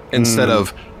direction instead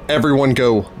of everyone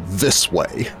go this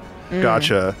way.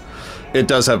 Gotcha. It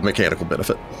does have mechanical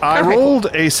benefit. I Okay, rolled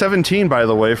a 17, by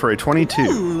the way, for a 22.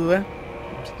 Ooh.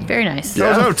 Very nice.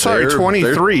 Yeah, oh, no, sorry, they're-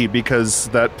 23, because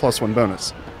that +1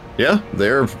 bonus. Yeah,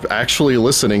 they're actually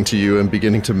listening to you and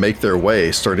beginning to make their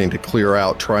way, starting to clear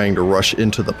out, trying to rush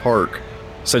into the park.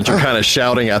 Since you're kind of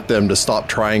shouting at them to stop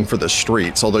trying for the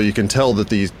streets, although you can tell that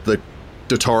the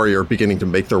Datari are beginning to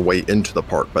make their way into the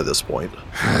park by this point.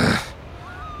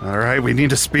 All right, we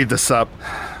need to speed this up.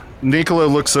 Nicolo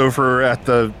looks over at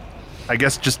the, I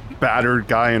guess, just battered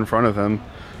guy in front of him.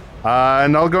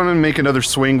 And I'll go and make another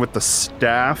swing with the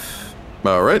staff.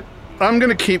 All right. I'm going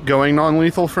to keep going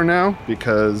non-lethal for now,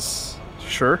 because,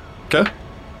 sure. Okay.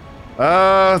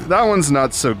 That one's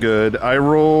not so good. I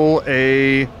roll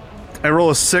a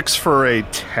 6 for a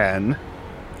 10.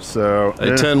 So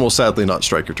A 10 will sadly not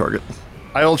strike your target.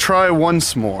 I'll try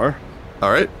once more.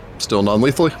 All right. Still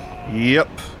non-lethally? Yep.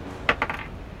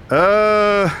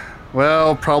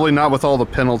 Well, probably not with all the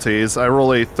penalties. I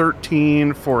roll a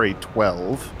 13 for a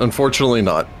 12. Unfortunately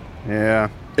not. Yeah.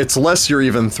 It's less you're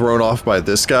even thrown off by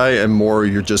this guy and more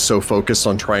you're just so focused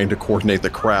on trying to coordinate the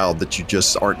crowd that you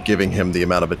just aren't giving him the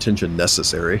amount of attention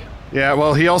necessary. Yeah,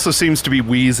 well, he also seems to be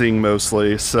wheezing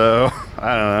mostly, so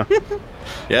I don't know.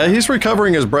 Yeah, he's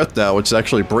recovering his breath now, which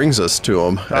actually brings us to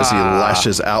him as he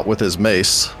lashes out with his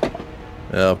mace.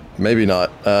 Yeah, maybe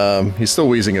not. He's still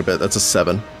wheezing a bit. That's a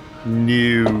 7.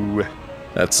 No.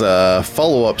 That's a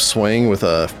follow-up swing with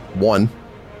a 1.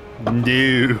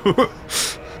 No.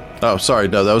 Oh, sorry.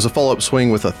 No, that was a follow-up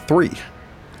swing with a 3.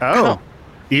 Oh.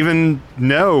 Even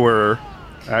no or...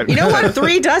 You know what?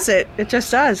 3 does it. It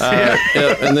just does. Yeah,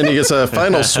 and then he gets a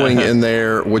final swing in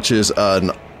there, which is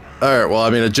an... All right, well, I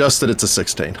mean, adjusted, it's a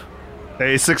 16.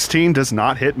 A 16 does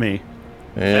not hit me.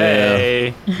 Yeah,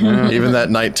 Hey. even that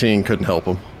 19 couldn't help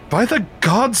him. By the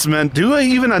gods, man, do I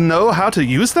even know how to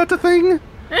use that thing?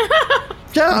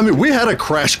 Yeah, I mean, we had a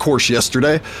crash course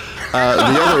yesterday. The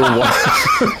other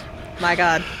one... My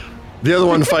God. The other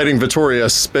one fighting Vittoria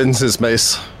spins his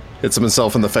mace, hits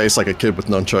himself in the face like a kid with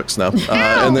nunchucks now,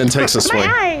 and then takes a swing.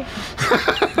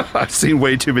 I've seen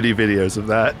way too many videos of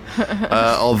that.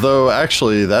 Although,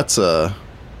 actually, that's a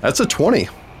 20.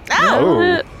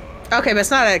 Oh. Okay, but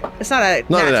it's not a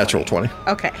Not a natural 20.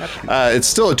 Okay. It's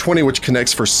still a 20, which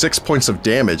connects for 6 points of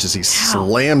damage as he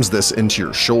slams this into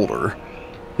your shoulder.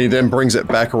 He then brings it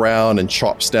back around and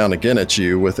chops down again at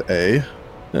you with a...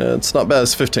 it's not bad,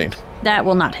 it's 15. That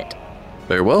will not hit.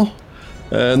 Very well.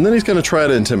 And then he's going to try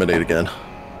to intimidate again.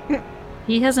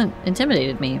 He hasn't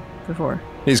intimidated me before.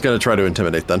 He's going to try to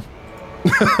intimidate then.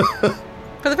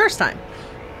 For the first time.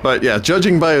 But yeah,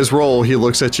 judging by his roll, he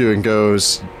looks at you and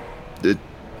goes,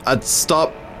 I'd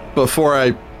stop before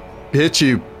I hit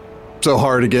you so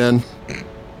hard again.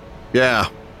 Yeah.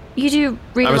 You do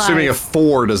realize... I'm assuming a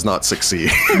 4 does not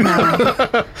succeed.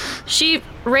 She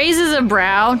raises a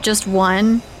brow, just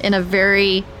one, in a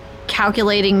very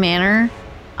calculating manner,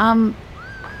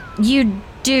 You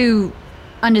do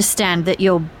understand that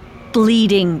you're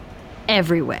bleeding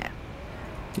everywhere.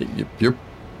 You're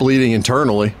bleeding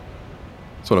internally.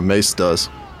 That's what a mace does.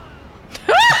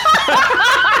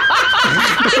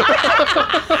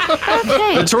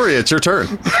 Okay. Victoria, it's your turn.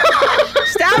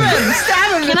 Stab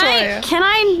him, Victoria. Can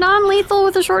I non-lethal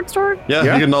with a short sword? Yeah,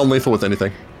 you can non-lethal with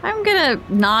anything. I'm gonna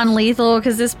non-lethal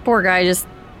because this poor guy just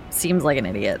seems like an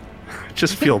idiot.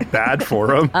 Just feel bad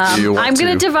for him. Do you want I'm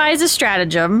gonna to? devise a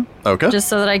stratagem. Okay. Just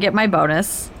so that I get my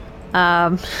bonus.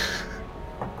 I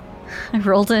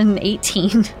rolled an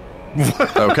 18.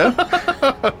 Okay.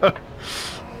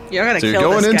 You're gonna So you're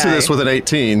kill going this into guy. this with an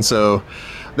 18, so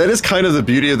that is kind of the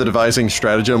beauty of the devising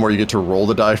stratagem where you get to roll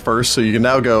the die first, so you can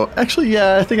now go, actually,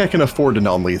 yeah, I think I can afford to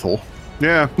non-lethal.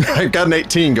 Yeah. I've got an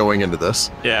 18 going into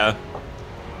this. Yeah.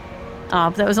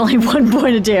 But that was only 1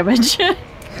 point of damage.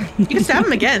 You can stab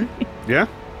him again. Yeah.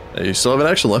 You still have an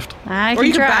action left. I Or can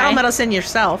you can try. battle medicine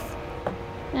yourself.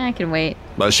 I can wait.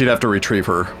 But she'd have to retrieve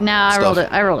her No, I stuff.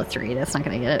 rolled a 3. That's not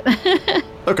gonna get it.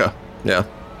 Okay, yeah.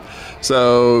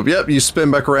 So, yep, you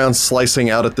spin back around, slicing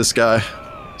out at this guy.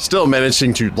 Still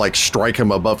managing to, like, strike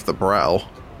him above the brow.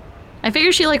 I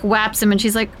figure she like whaps him and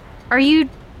she's like, "Are you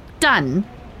done?"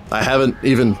 I haven't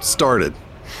even started.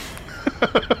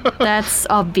 That's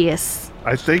obvious.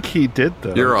 I think he did,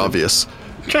 though. You're obvious.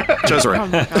 Cesare.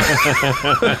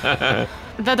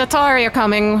 The Datari are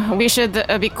coming. We should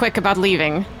be quick about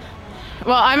leaving.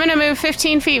 Well, I'm going to move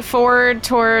 15 feet forward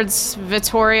towards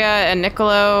Vittoria and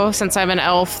Niccolo. Since I'm an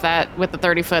elf, that with the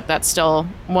 30 foot, that's still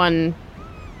one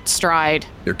stride.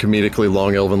 Your comedically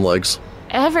long elven legs.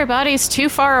 Everybody's too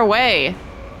far away.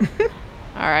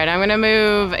 All right, I'm going to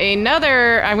move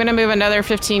another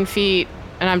 15 feet,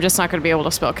 and I'm just not going to be able to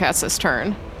spellcast this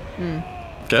turn.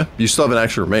 Okay, you still have an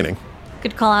action remaining.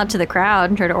 Could call out to the crowd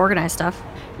and try to organize stuff.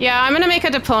 Yeah, I'm going to make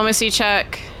a diplomacy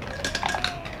check.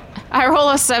 I roll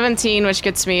a 17, which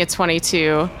gets me a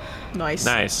 22. Nice.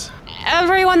 Nice.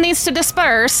 Everyone needs to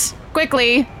disperse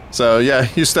quickly. So, yeah,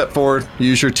 you step forward,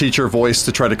 use your teacher voice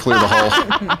to try to clear the hall.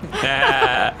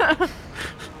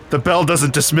 The bell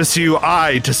doesn't dismiss you,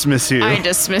 I dismiss you. I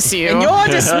dismiss you. And you're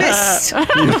dismissed.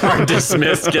 You are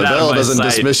dismissed. Get The out bell of my doesn't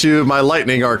sight. dismiss you, my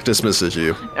lightning arc dismisses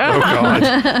you. Oh, God.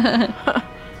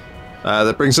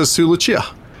 That brings us to Lucia.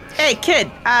 Hey,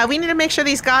 kid, we need to make sure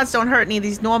these gods don't hurt any of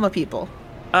these normal people.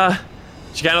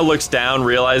 She kind of looks down,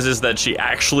 realizes that she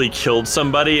actually killed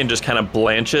somebody, and just kind of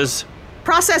blanches.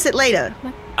 Process it later.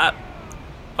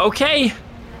 Okay.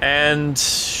 And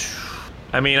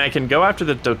I mean, I can go after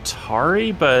the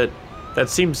Dotari, but that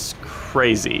seems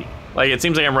crazy. Like, it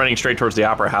seems like I'm running straight towards the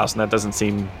opera house, and that doesn't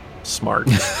seem smart.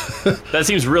 That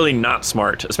seems really not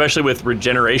smart, especially with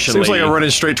regeneration Seems lady. like I'm running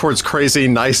straight towards crazy,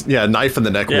 knife in the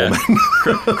neck woman.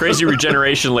 Crazy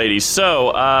regeneration lady.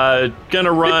 So,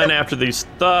 gonna run after these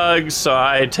thugs. So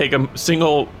I take a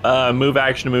single move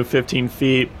action to move 15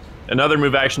 feet. Another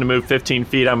move action to move 15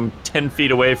 feet. I'm 10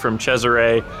 feet away from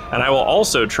Cesare. And I will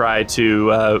also try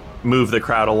to move the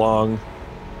crowd along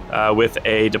with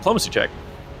a diplomacy check.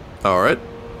 All right.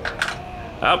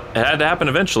 Oh, it had to happen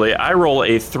eventually. I roll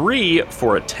a 3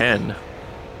 for a 10.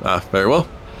 Very well.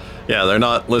 Yeah, they're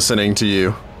not listening to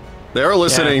you. They are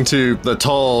listening to the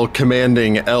tall,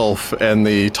 commanding elf and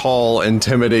the tall,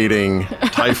 intimidating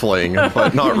tiefling,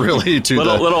 but not really to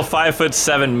Little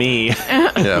 5'7" me.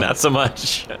 Yeah. Not so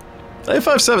much. Hey,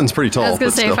 5'7's pretty tall. I was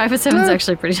gonna but say still. 5'7" is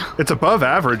actually pretty tall. It's above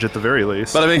average at the very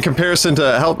least. But I mean, in comparison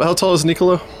to how tall is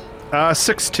Niccolo?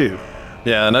 6'2".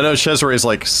 Yeah, and I know Cesare is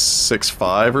like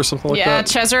 6'5" or something like Yeah, that.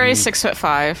 Cesare's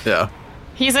 6'5". Yeah.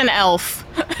 He's an elf.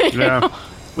 Yeah.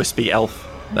 Wispy elf.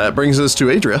 That brings us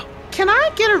to Adria. Can I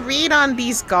get a read on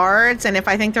these guards and if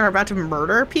I think they're about to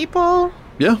murder people?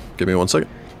 Yeah, give me 1 second.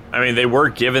 I mean, they were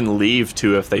given leave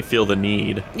to if they feel the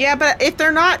need. Yeah, but if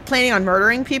they're not planning on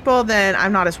murdering people, then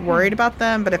I'm not as worried about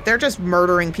them. But if they're just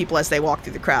murdering people as they walk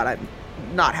through the crowd, I'm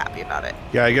not happy about it.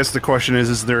 Yeah, I guess the question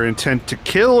is their intent to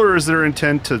kill or is their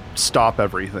intent to stop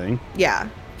everything? Yeah.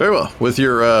 Very well. With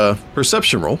your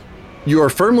perception roll, you are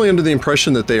firmly under the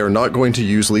impression that they are not going to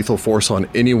use lethal force on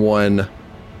anyone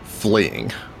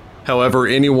fleeing. However,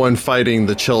 anyone fighting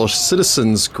the Chelish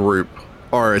Citizens group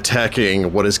are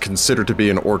attacking what is considered to be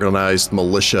an organized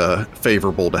militia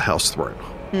favorable to House Throne.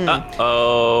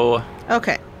 Uh-oh.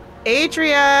 Okay.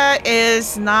 Adria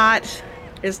is not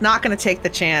going to take the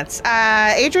chance.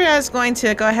 Adria is going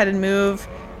to go ahead and move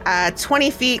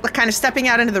 20 feet, kind of stepping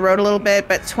out into the road a little bit,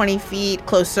 but 20 feet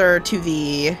closer to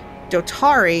the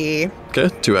Dotari. Okay,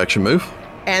 2-action move.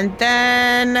 And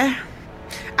then,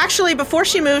 actually, before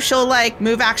she moves, she'll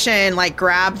move action,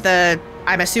 grab the,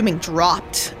 I'm assuming,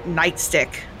 dropped nightstick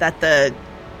that the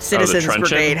citizens truncheon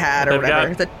brigade had or they've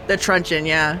whatever. got? The truncheon,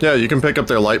 yeah. Yeah, you can pick up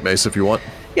their light mace if you want.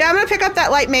 Yeah, I'm gonna pick up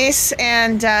that light mace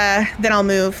and then I'll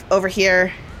move over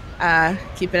here,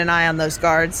 keeping an eye on those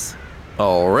guards.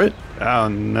 All right. Oh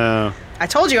no. I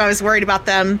told you I was worried about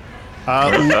them. Oh,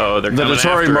 they're The coming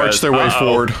Dattari after march us. their way Uh-oh.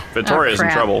 forward. Vittoria's in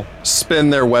crap. trouble. Spin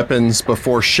their weapons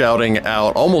before shouting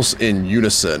out almost in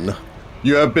unison.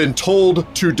 You have been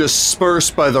told to disperse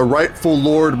by the rightful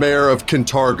Lord Mayor of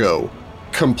Kintargo.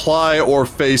 Comply or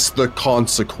face the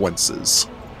consequences.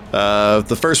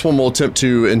 The first one will attempt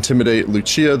to intimidate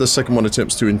Lucia. The second one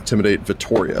attempts to intimidate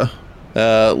Vittoria.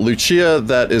 Lucia,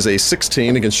 that is a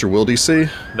 16 against your will DC.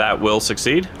 That will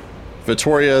succeed.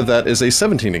 Vittoria, that is a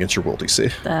 17 against your will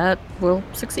DC. That will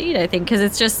succeed, I think, because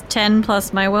it's just 10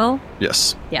 plus my will.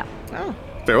 Yes. Yeah. Oh.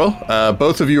 Very well.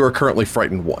 Both of you are currently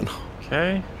frightened 1.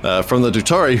 Okay. From the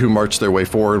Dattari, who march their way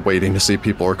forward, waiting to see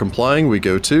people are complying, we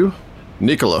go to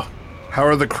Niccolo. How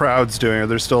are the crowds doing? Are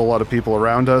there still a lot of people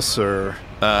around us, or?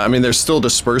 I mean, they're still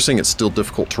dispersing. It's still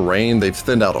difficult terrain. They've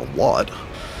thinned out a lot.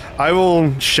 I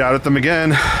will shout at them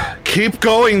again. Keep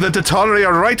going, the Dattari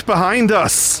are right behind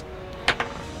us!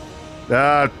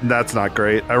 That's not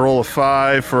great. I roll a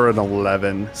 5 for an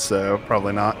 11, so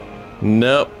probably not.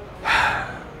 Nope.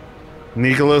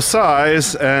 Niccolo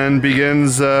sighs and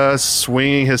begins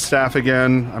swinging his staff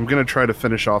again. I'm going to try to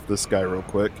finish off this guy real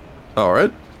quick. All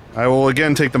right. I will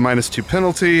again take the -2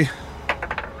 penalty,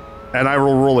 and I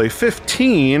will roll a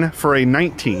 15 for a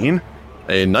 19.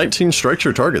 A 19 strikes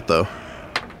your target, though.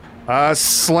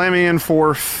 Slamming in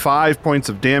for 5 points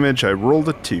of damage. I rolled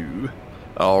a 2.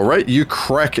 All right. You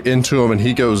crack into him, and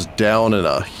he goes down in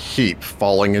a heap,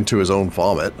 falling into his own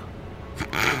vomit.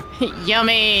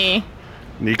 Yummy.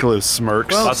 Niccolo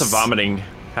smirks. Well- Lots of vomiting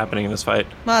happening in this fight.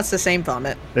 Well, it's the same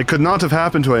vomit. It could not have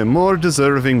happened to a more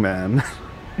deserving man.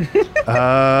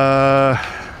 Yeah,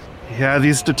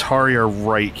 these Dattari are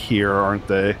right here, aren't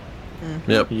they?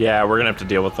 Yep. Yeah, we're gonna have to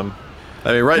deal with them.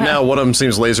 I mean, right now, one of them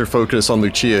seems laser focused on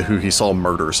Lucia, who he saw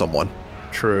murder someone.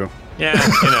 True. Yeah,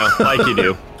 like you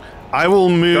do. I will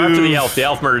move. Go after the elf. The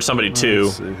elf murdered somebody too.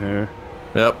 Let's see here.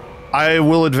 Yep. I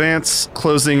will advance,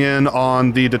 closing in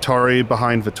on the Dattari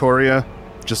behind Vittoria,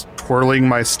 just twirling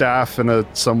my staff in a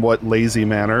somewhat lazy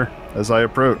manner as I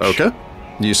approach. Okay.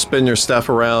 You spin your staff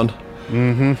around.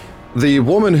 Mm-hmm. The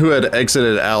woman who had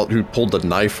exited out, who pulled the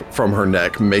knife from her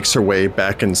neck, makes her way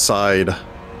back inside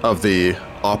of the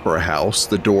opera house,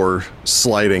 the door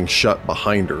sliding shut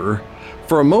behind her.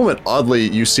 For a moment, oddly,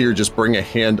 you see her just bring a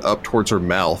hand up towards her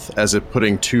mouth, as if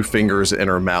putting 2 fingers in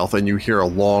her mouth, and you hear a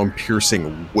long,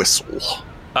 piercing whistle.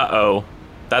 Uh-oh.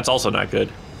 That's also not good.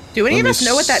 Do any Let of me us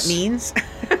know what that means?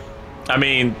 I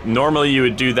mean, normally you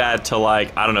would do that to,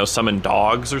 like, I don't know, summon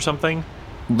dogs or something.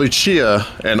 Lucia,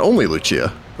 and only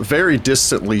Lucia, very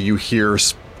distantly you hear,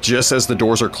 just as the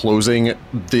doors are closing,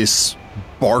 this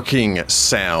barking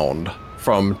sound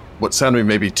from what sounded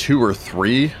maybe 2 or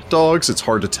 3 dogs. It's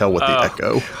hard to tell with the Oh,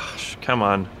 echo. Gosh, come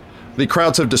on. The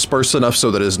crowds have dispersed enough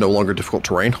so that it is no longer difficult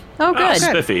terrain. Oh, good.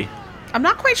 Spiffy. I'm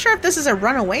not quite sure if this is a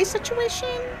runaway situation.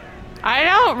 I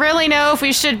don't really know if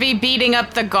we should be beating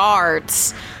up the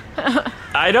guards.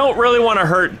 I don't really want to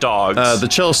hurt dogs. The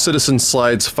Chell citizen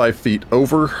slides 5 feet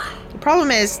over, The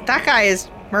problem is that guy is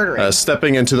murdering.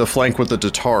 stepping into the flank with the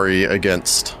Dattari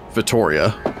against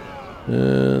Vittoria.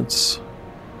 It's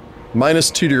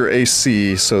 -2 to your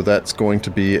AC, so that's going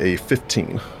to be a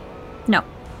 15. No.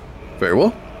 Very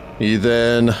well. He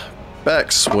then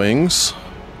back swings.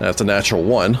 That's a natural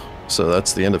 1, so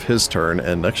that's the end of his turn.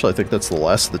 And actually, I think that's the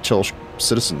last of the Chell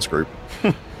citizens group.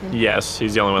 Yes,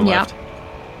 he's the only one Yeah. left.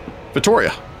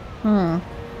 Vittoria.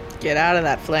 Get out of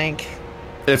that flank.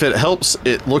 If it helps,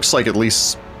 it looks like at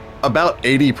least about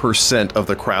 80% of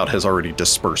the crowd has already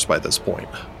dispersed by this point.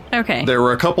 Okay. There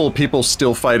were a couple of people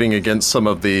still fighting against some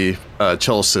of the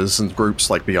Chell citizens groups,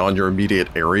 like beyond your immediate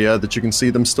area, that you can see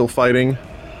them still fighting.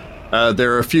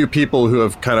 There are a few people who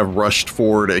have kind of rushed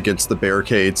forward against the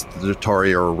barricades the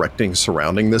Dattari are erecting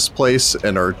surrounding this place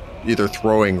and are either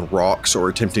throwing rocks or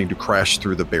attempting to crash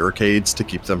through the barricades to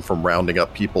keep them from rounding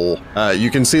up people.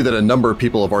 You can see that a number of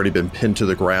people have already been pinned to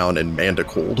the ground and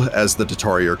mandacled as the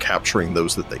Dattari are capturing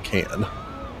those that they can.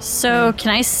 So,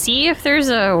 can I see if there's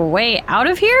a way out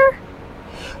of here?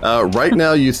 Right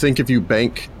now, you think if you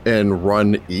bank and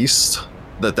run east,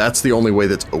 that's the only way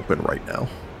that's open right now.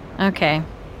 Okay.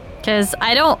 Because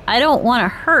I don't want to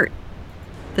hurt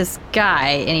this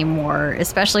guy anymore,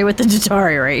 especially with the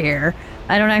Dattari right here.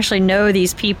 I don't actually know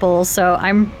these people, so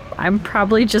I'm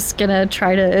probably just gonna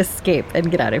try to escape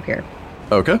and get out of here.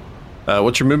 Okay.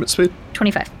 What's your movement speed?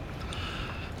 25.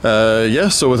 Yeah,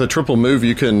 so with a triple move,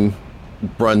 you can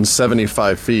run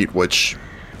 75 feet, which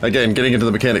Again, getting into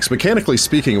the mechanics. Mechanically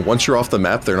speaking, once you're off the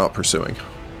map, they're not pursuing.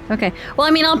 Okay. Well,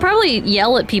 I mean, I'll probably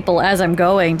yell at people as I'm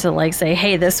going to like say,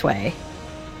 "Hey, this way."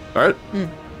 All right.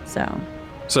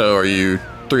 So are you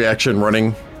 3 action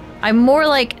running? I'm more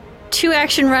like 2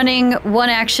 action running, 1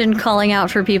 action calling out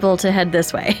for people to head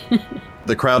this way.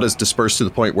 The crowd is dispersed to the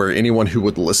point where anyone who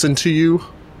would listen to you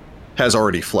has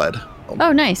already fled.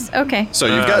 Oh, nice. Okay. So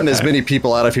you've gotten as many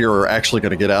people out of here or are actually going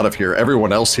to get out of here.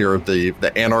 Everyone else here, the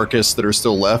anarchists that are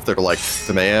still left, that are like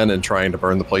the man and trying to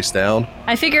burn the place down.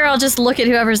 I figure I'll just look at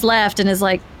whoever's left and is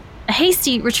like, a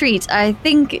hasty retreat, I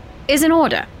think, is in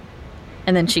order.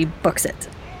 And then she books it.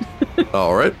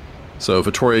 All right. So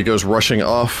Vittoria goes rushing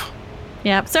off.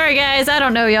 Yep. Sorry, guys. I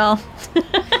don't know y'all.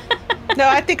 No,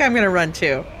 I think I'm going to run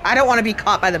too. I don't want to be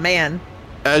caught by the man.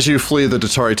 As you flee, the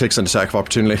Dottari takes an attack of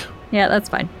opportunity. Yeah, that's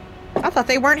fine. I thought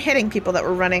they weren't hitting people that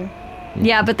were running.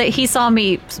 Yeah, but he saw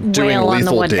me Doing wail on the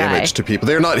lethal one damage guy. to people.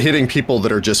 They're not hitting people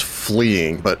that are just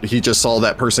fleeing, but he just saw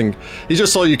that person. He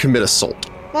just saw you commit assault.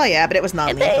 Well, yeah, but it was The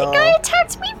non-lethal. guy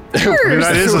attacked me That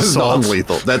first. is It was assault.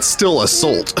 non-lethal. That's still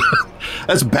assault.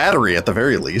 That's battery at the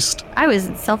very least. I was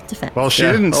in self-defense. Well, she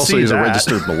Yeah, didn't also, see he's that. a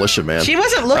registered militia man. She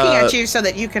wasn't looking at you so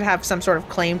that you could have some sort of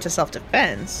claim to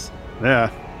self-defense. Yeah.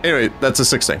 Anyway, that's a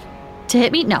 16. To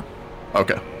hit me? No.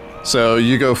 Okay. So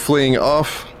you go fleeing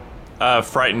off.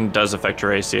 Frightened does affect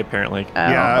your AC, apparently. Oh,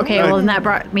 Yeah, okay, well, then that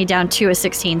brought me down to a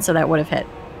 16, so that would have hit.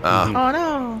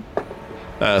 Oh,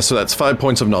 no. So that's 5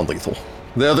 points of non-lethal.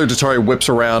 The other Dottari whips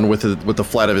around with the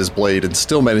flat of his blade and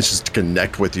still manages to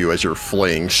connect with you as you're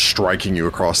fleeing, striking you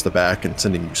across the back and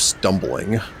sending you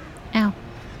stumbling. Ow.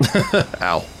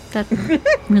 Ow. That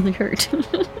really hurt.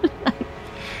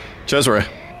 Cesare.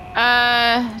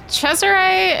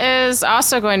 Cesare is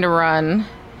also going to run.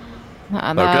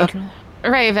 Okay.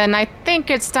 Raven, I think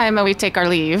it's time that we take our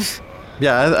leave.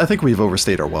 Yeah, I think we've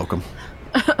overstayed our welcome.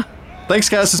 Thanks,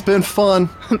 guys. It's been fun.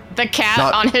 The cat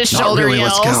Not- on his not shoulder really,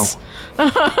 let's yells. go.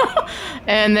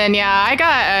 And then, yeah, I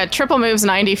got triple moves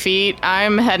 90 feet.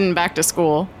 I'm heading back to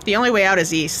school. The only way out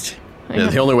is east. Yeah,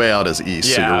 the only way out is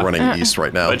east, so Yeah. you're running east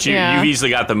right now. But Yeah. you've easily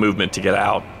got the movement to get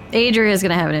out. Adria's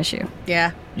gonna have an issue.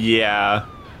 Yeah. Yeah.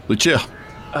 Lucia.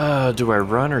 Do I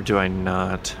run or do I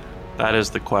not? That is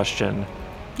the question.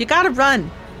 You gotta run.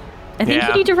 I think Yeah.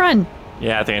 you need to run.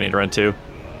 Yeah, I think I need to run too.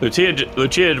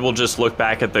 Lucia will just look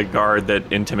back at the guard that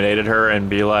intimidated her and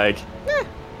be like,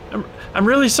 I'm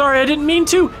really sorry, I didn't mean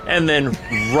to, and then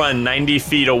run 90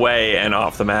 feet away and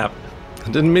off the map. I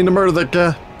didn't mean to murder that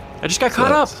guy. I just got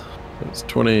caught up. It's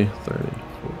 20, 30, 40.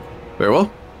 Very well.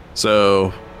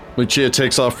 So, Lucia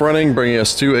takes off running, bringing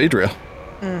us to Adria.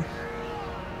 Yeah,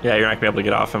 you're not gonna be able to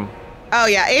get off him. Oh,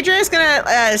 yeah. Adria's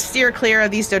gonna steer clear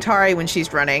of these Dottari when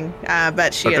she's running,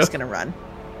 but she is Okay. gonna run.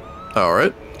 All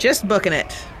right. Just booking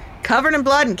it. Covered in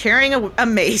blood and carrying a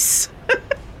mace. Oh,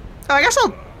 I guess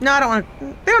I'll... No, I don't want to...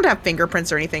 They don't have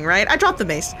fingerprints or anything, right? I dropped the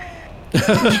mace.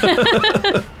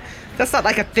 That's not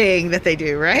like a thing that they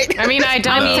do, right? I mean, I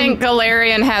don't think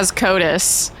Galarian has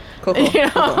CODIS. Cool, cool, You know?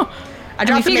 cool. I I mean,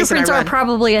 dropped the mace and I fingerprints are run.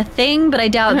 probably a thing, but I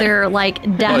doubt they're like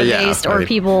data-based or right.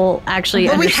 people actually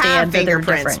Well, we have understand that they're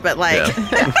fingerprints, different. but like...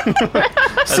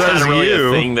 That's Says not really you.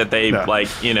 a thing that they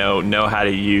Yeah. know how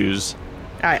to use.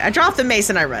 All right, I dropped the mace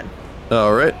and I run.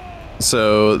 All right.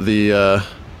 So, the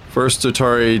first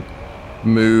Dottari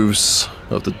moves...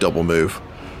 Oh, the double move.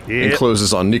 And Yep.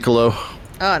 closes on Nicolo.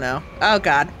 Oh, no. Oh,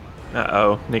 God.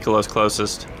 Uh-oh, Nicolo's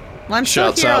closest. Well, I'm still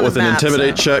Shouts here out on the with an map,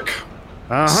 intimidate so- check.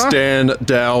 Stand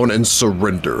down and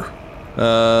surrender.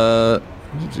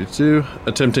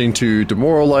 Attempting to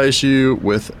demoralize you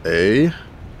with a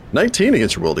 19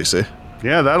 against your will DC.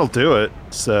 Yeah, that'll do it.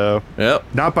 So, Yep.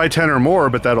 not by 10 or more,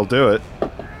 but that'll do it.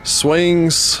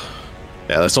 Swings.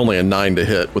 Yeah, that's only a 9 to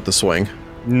hit with the swing.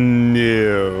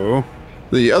 No.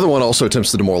 The other one also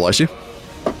attempts to demoralize you.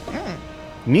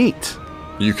 Neat.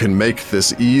 You can make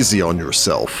this easy on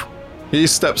yourself. He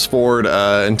steps forward,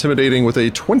 intimidating with a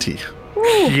 20.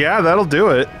 Yeah, that'll do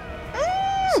it.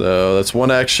 So that's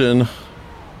one action.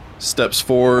 Steps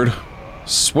forward,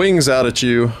 swings out at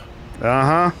you.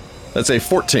 Uh-huh. That's a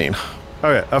 14.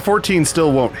 Okay, a 14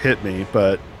 still won't hit me,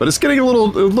 but... But it's getting a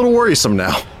little worrisome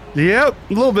now. Yep,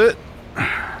 a little bit.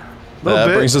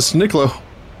 That brings us to Nicolo.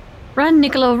 Run,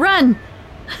 Niccolo, run!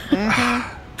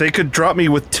 They could drop me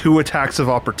with 2 attacks of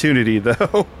opportunity,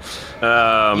 though.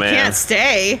 Oh, You man. can't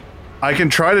stay. I can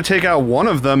try to take out one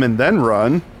of them and then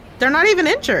run. They're not even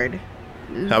injured.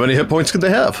 How many hit points could they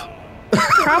have?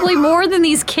 Probably more than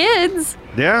these kids.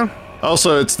 Yeah.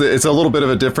 Also, it's a little bit of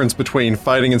a difference between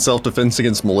fighting in self-defense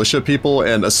against militia people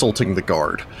and assaulting the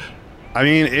guard. I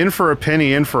mean, in for a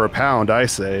penny, in for a pound, I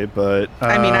say, but...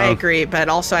 I mean, I agree, but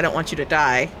also I don't want you to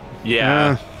die.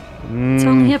 Yeah. It's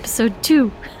only episode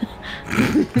 2.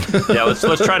 Yeah, let's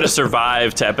try to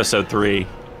survive to episode 3.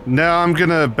 No, I'm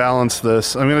gonna balance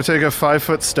this. I'm gonna take a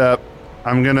 5-foot step.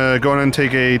 I'm gonna go in and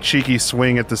take a cheeky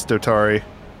swing at this Dotari.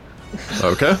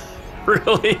 Okay.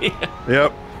 Really?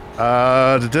 Yep.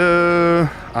 I'm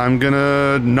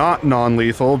gonna not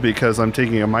non-lethal because I'm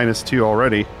taking a -2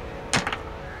 already.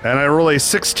 And I roll a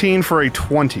 16 for a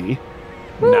 20.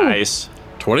 Nice.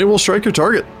 20 will strike your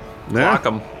target. Yeah. Block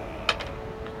 'em.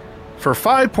 For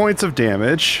 5 points of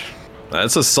damage.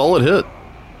 That's a solid hit.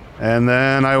 And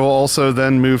then I will also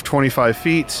then move 25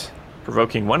 feet.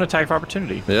 Provoking 1 attack of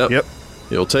opportunity. Yep.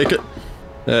 You'll take it.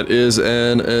 That is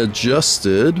an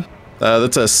adjusted.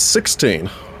 That's a 16.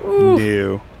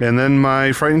 No. And then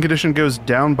my frightened condition goes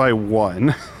down by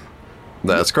 1.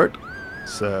 That's correct.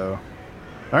 So,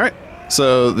 all right.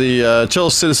 So the Chell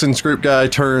Citizens Group guy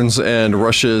turns and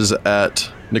rushes at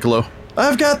Niccolo.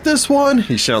 I've got this one!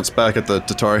 He shouts back at the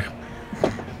Tatari.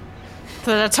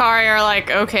 The Atari are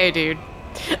like, okay, dude.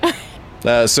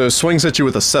 So swings at you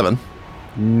with a 7.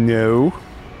 No.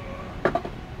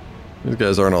 These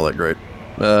guys aren't all that great.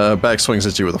 Back swings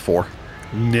at you with a 4.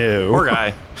 No. Poor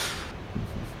guy.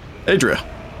 Adria.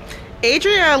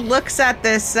 Adria looks at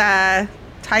this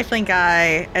tiefling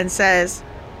guy and says,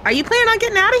 "Are you planning on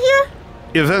getting out of here?"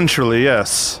 Eventually,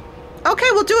 yes. Okay,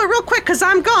 we'll do it real quick because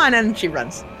I'm gone. And she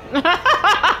runs.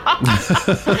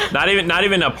 Not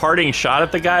even a parting shot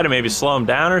at the guy to maybe slow him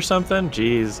down or something?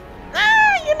 Jeez.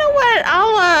 You know what?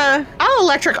 I'll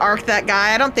electric arc that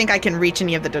guy. I don't think I can reach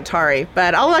any of the Dotari,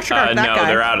 but I'll electric arc that No, guy.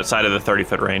 they're outside of the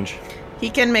 30-foot range. He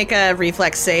can make a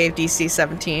reflex save, DC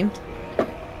 17.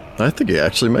 I think he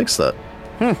actually makes that.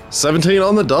 17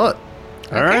 on the dot.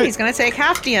 All Okay, right. he's gonna take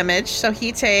half damage, so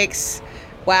he takes,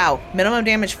 minimum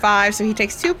damage 5, so he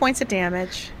takes 2 points of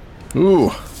damage.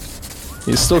 Ooh.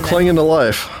 He's still clinging to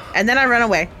life. And then I run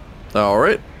away. All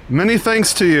right. Many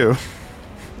thanks to you.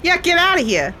 Yeah, get out of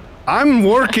here. I'm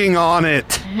working on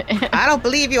it. I don't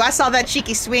believe you. I saw that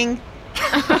cheeky swing.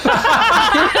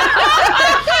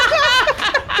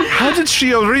 How did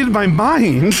she read my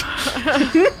mind?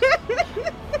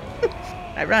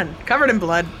 I run, covered in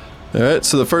blood. All right,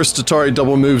 so the first Tatari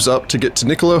double moves up to get to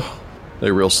Niccolo.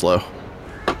 They're real slow.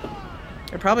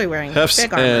 They're probably wearing Hefts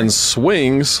big armor. and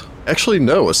swings. Actually,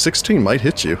 no, a 16 might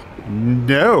hit you.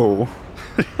 No.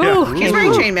 He's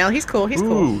wearing chainmail. He's cool. He's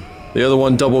cool. Ooh. The other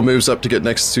one double moves up to get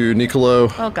next to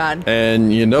Niccolo. Oh God.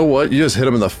 And you know what? You just hit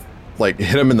him in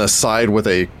the side with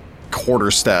a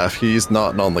quarterstaff. He's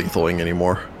not non-lethaling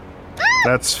anymore.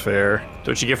 That's fair.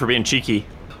 What you get for being cheeky?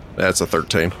 That's a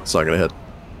 13. It's not gonna hit.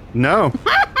 No.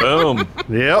 Boom.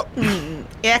 Yep.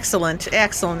 Excellent.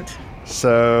 Excellent.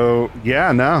 So,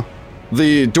 yeah, no.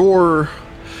 The door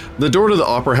to the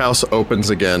opera house opens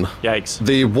again. Yikes.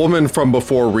 The woman from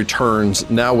before returns,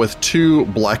 now with 2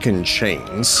 blackened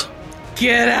chains.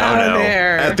 Get out no. of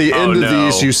there. At the end of no.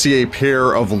 these, you see a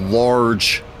pair of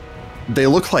large. They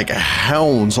look like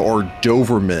hounds or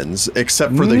Dobermans,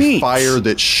 except for the Neat. fire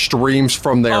that streams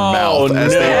from their Oh, mouth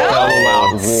as they no. bellow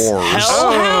out roars.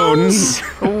 Hellhounds?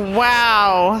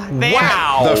 Wow. They are-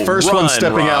 Wow. The first Run, one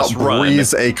stepping Ross, out run.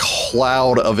 breathes a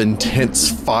cloud of intense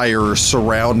fire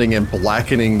surrounding and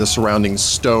blackening the surrounding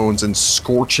stones and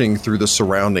scorching through the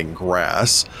surrounding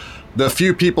grass. The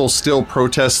few people still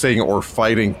protesting or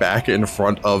fighting back in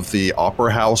front of the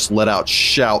opera house let out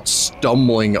shouts,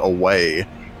 stumbling away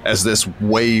as this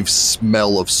wave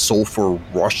smell of sulfur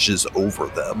rushes over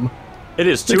them. It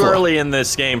is too Nicola. early in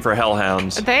this game for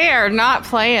hellhounds. They are not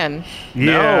playing.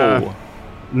 Yeah. No.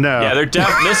 No. Yeah,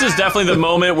 this is definitely the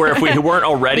moment where if we weren't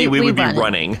already, we would be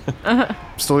running. I'm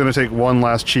still going to take one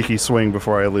last cheeky swing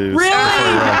before I lose.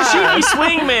 Cheeky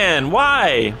swing, man.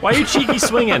 Why? Why are you cheeky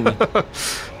swinging?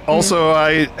 Also,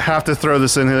 I have to throw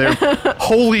this in there.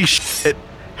 Holy shit,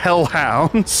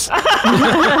 hellhounds.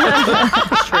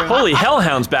 Holy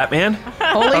hellhounds, Batman.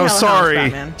 Holy Oh, hell, sorry.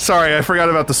 Batman. Sorry, I forgot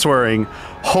about the swearing.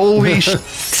 Holy shit,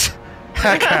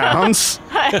 heckhounds.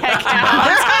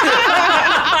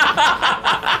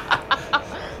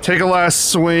 Take a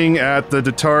last swing at the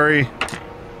Datari.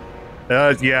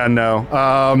 Yeah, no.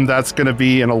 That's going to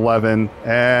be an 11.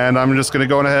 And I'm just going to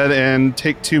go ahead and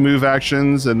take 2 move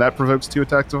actions, and that provokes 2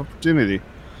 attacks of opportunity.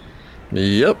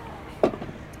 Yep.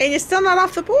 And you're still not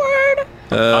off the board.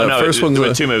 Oh, no, first one's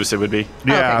with a, 2 moves, it would be.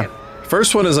 Yeah. Okay.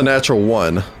 first one is a natural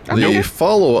 1. The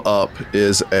follow-up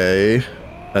is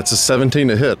that's a 17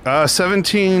 to hit.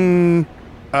 17...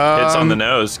 It's on the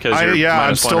nose because you're I'm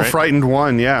minus still 1, right? frightened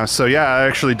 1, yeah. So yeah, it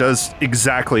actually does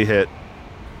exactly hit.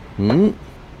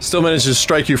 Still manages to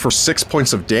strike you for 6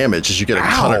 points of damage as you get a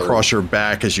cut Ow. across your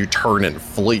back as you turn and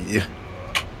flee.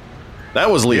 That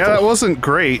was lethal. Yeah, that wasn't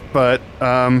great, but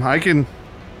I can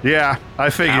Yeah, I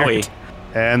figured. Owie.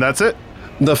 And that's it.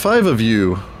 The 5 of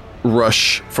you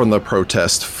rush from the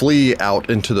protest, flee out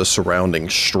into the surrounding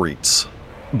streets.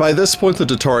 By this point, the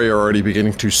Datari are already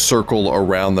beginning to circle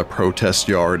around the protest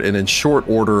yard, and in short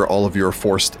order, all of you are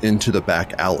forced into the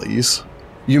back alleys.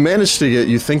 You manage to get,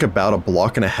 you think, about a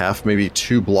block and a half, maybe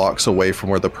 2 blocks away from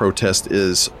where the protest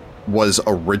was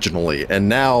originally, and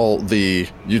now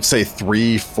you'd say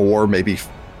 3, 4, maybe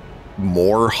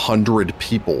more 100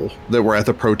 people that were at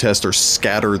the protest are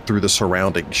scattered through the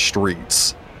surrounding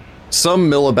streets. Some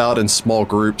mill about in small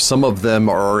groups. Some of them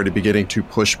are already beginning to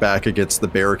push back against the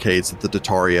barricades that the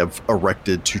Datari have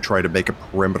erected to try to make a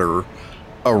perimeter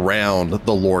around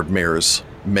the Lord Mayor's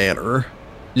manor.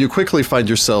 You quickly find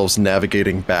yourselves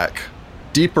navigating back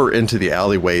deeper into the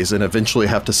alleyways and eventually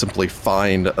have to simply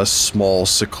find a small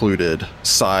secluded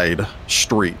side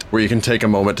street where you can take a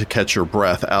moment to catch your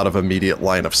breath out of immediate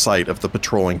line of sight of the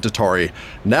patrolling Datari,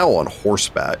 now on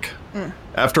horseback.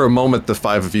 After a moment, the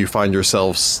 5 of you find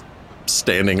yourselves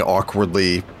standing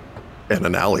awkwardly in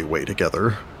an alleyway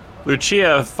together.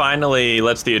 Lucia finally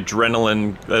lets the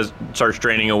adrenaline starts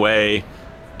draining away,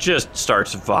 just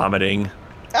starts vomiting.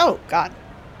 Oh, God.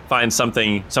 Finds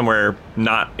something somewhere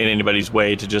not in anybody's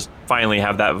way to just finally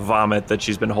have that vomit that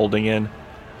she's been holding in.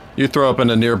 You throw up in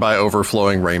a nearby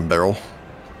overflowing rain barrel.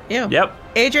 Ew. Yep.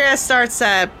 Adria starts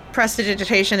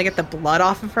prestidigitation to get the blood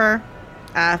off of her.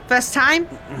 First time?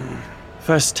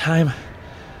 First time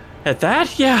at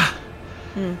that? Yeah.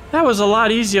 That was a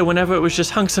lot easier whenever it was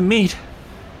just hunks of meat.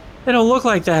 They don't look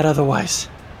like that otherwise.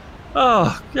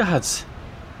 Oh, gods.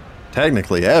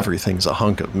 Technically, everything's a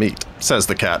hunk of meat, says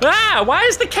the cat. Ah, why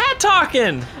is the cat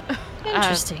talking?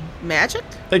 Interesting. Magic?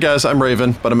 Hey guys, I'm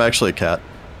Raven, but I'm actually a cat.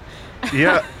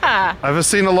 Yeah, I've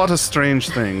seen a lot of strange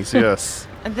things, yes.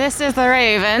 This is the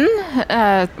Raven,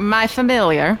 my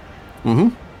familiar.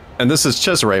 And this is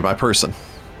Cesare, my person.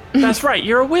 That's right,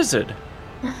 you're a wizard.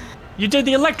 You did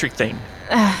the electric thing.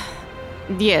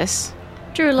 Yes.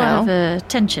 Drew a lot Well. of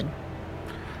attention.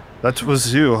 That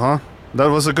was you, huh? That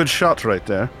was a good shot right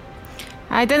there.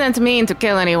 I didn't mean to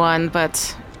kill anyone,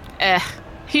 but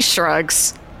he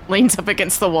shrugs, leans up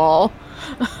against the wall.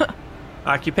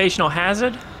 Occupational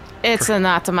hazard? It's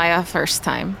not my first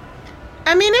time.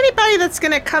 I mean, anybody that's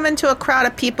going to come into a crowd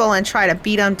of people and try to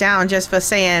beat them down just for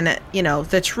saying,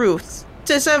 the truth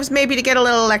deserves maybe to get a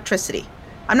little electricity.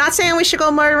 I'm not saying we should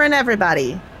go murdering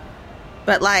everybody,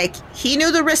 but, he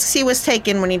knew the risks he was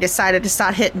taking when he decided to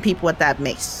start hitting people with that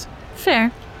mace.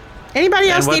 Fair. Anybody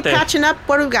else what need they- patching up?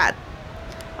 What do we got?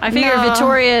 I figure No.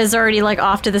 Victoria is already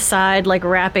off to the side,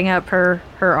 wrapping up her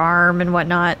arm and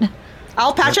whatnot.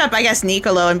 I'll patch up, I guess,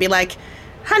 Nicolo and be like,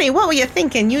 honey, what were you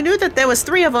thinking? You knew that there was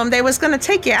 3 of them. They was going to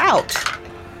take you out.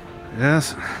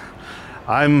 Yes.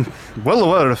 I'm well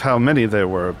aware of how many there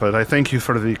were, but I thank you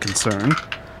for the concern.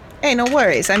 Hey, no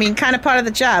worries. I mean, kind of part of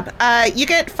the job. You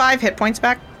get 5 hit points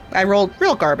back. I rolled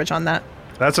real garbage on that.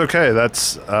 That's okay.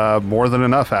 That's more than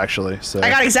enough, actually. So I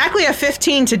got exactly a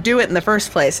 15 to do it in the first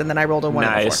place, and then I rolled a 1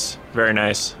 Nice. Very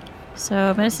nice.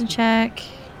 So, medicine check.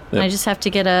 Yep. I just have to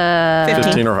get a...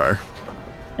 15 or higher.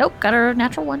 Nope, got a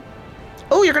natural 1.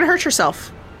 Oh, you're going to hurt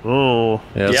yourself. Oh,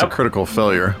 Yeah, it's a Yep. critical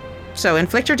failure. So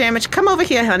inflict your damage. Come over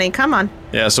here, honey. Come on.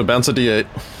 Yeah, so bounce a d8.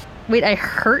 Wait, I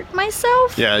hurt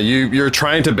myself? Yeah, you're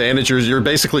trying to you're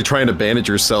basically trying to bandage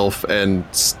yourself and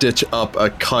stitch up a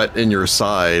cut in your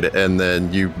side, and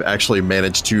then you actually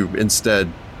manage to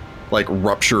instead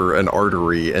rupture an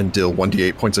artery and deal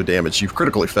 1d8 points of damage. You've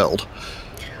critically failed.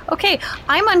 Okay,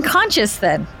 I'm unconscious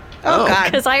then. Oh, God.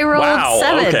 Because I rolled Wow,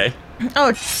 7. okay. Oh,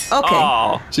 okay.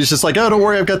 Oh, She's just like, oh, don't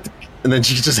worry, I've got and then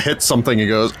she just hits something and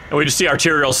goes, and we just see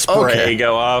arterial spray Okay.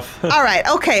 go off. All right.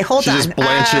 Okay, hold she on. just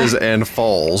blanches and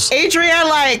falls. Adria,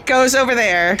 goes over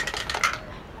there.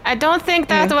 I don't think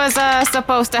that was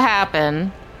supposed to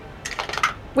happen.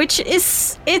 Which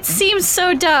is... It seems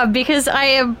so dumb because I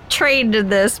am trained in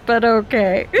this, but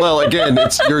okay. Well, again,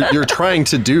 it's you're trying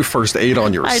to do first aid on I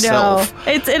know. yourself.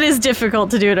 It is difficult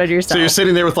to do it on yourself. So you're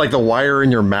sitting there with the wire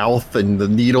in your mouth and the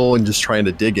needle and just trying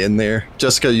to dig in there.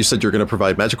 Jessica, you said you're going to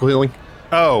provide magical healing?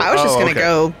 oh, I was just going to okay.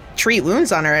 go treat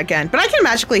wounds on her again, but I can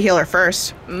magically heal her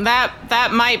first. That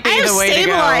might be I have the way to go.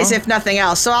 stabilize if nothing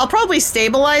else, so I'll probably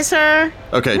stabilize her.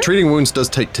 Okay, treating wounds does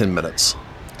take 10 minutes.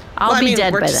 I'll Well, I be mean,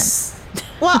 dead we're by then. just-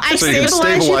 Well, I So you can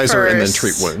stabilize you stabilize her and then first.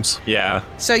 treat wounds. Yeah.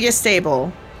 So you're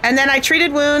stable. And then I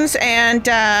treated wounds, and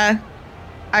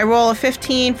I roll a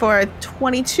 15 for a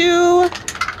 22.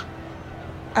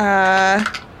 And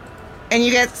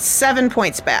you get 7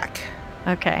 points back.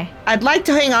 Okay. I'd like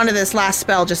to hang on to this last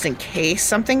spell just in case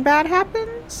something bad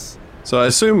happens. So I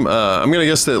assume, I'm going to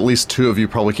guess that at least two of you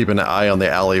probably keep an eye on the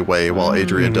alleyway while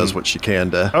Adria does what she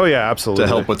can to, Oh, yeah, absolutely. to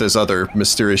help with this other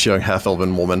mysterious young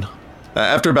half-elven woman.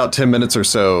 After about 10 minutes or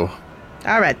so,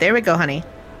 All right, there we go, honey.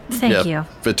 Thank you.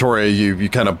 Victoria, you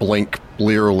kind of blink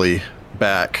blearily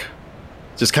back,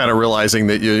 just kind of realizing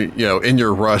that you know, in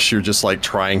your rush, you're just like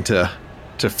trying to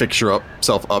fix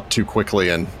yourself up too quickly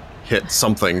and hit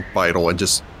something vital and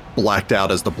just blacked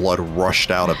out as the blood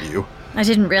rushed out of you. I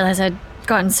didn't realize I'd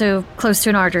gotten so close to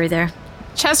an artery there.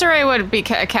 Cesare would be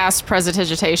cast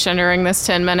Prestidigitation during this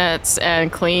 10 minutes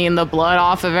and clean the blood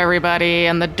off of everybody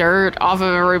and the dirt off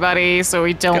of everybody so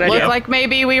we don't Good look idea. like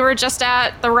maybe we were just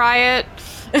at the riot.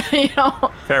 You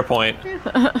know? Fair point.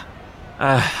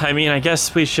 I mean, I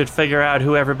guess we should figure out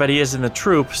who everybody is in the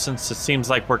troop, since it seems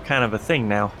like we're kind of a thing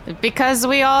now. Because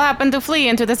we all happen to flee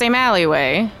into the same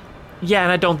alleyway. Yeah,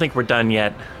 and I don't think we're done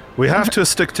yet. We have to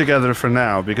stick together for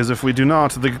now, because if we do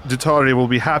not, the Dutari will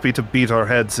be happy to beat our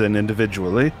heads in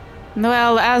individually.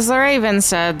 Well, as the Raven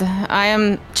said, I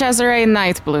am Cesare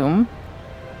Nightbloom.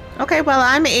 Okay, well,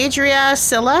 I'm Adria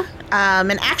Scylla.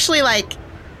 And actually, like,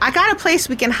 I got a place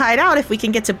we can hide out if we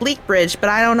can get to Bleak Bridge, but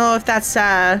I don't know if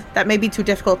that may be too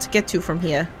difficult to get to from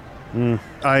here.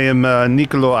 I am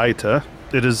Nicolo Aita.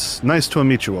 It is nice to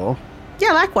meet you all.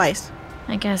 Yeah, likewise.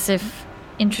 I guess if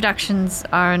introductions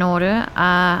are in order,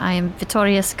 I am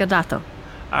Vittoria Scardato.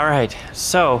 All right,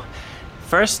 so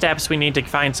first steps, we need to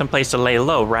find some place to lay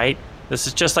low, right? This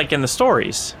is just like in the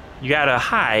stories. You gotta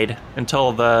hide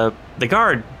until the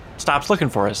guard stops looking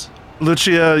for us.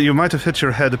 Lucia, you might have hit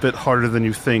your head a bit harder than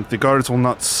you think. The guards will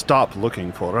not stop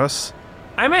looking for us.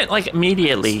 I meant like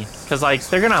immediately, because like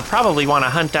they're gonna probably want to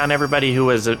hunt down everybody who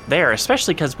was there,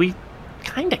 especially because we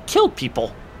kind of killed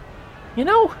people. You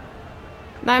know?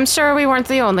 I'm sure we weren't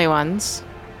the only ones.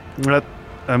 That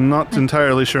I'm not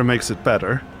entirely sure makes it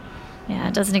better. Yeah,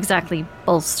 it doesn't exactly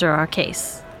bolster our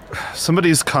case.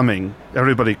 Somebody's coming.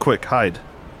 Everybody, quick, hide.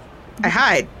 I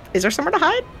hide. Is there somewhere to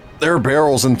hide? There are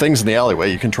barrels and things in the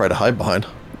alleyway you can try to hide behind.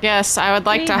 Yes, I would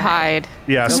like to hide.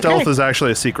 Yeah, stealth is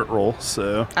actually a secret roll,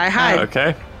 so... I hide.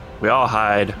 Okay. We all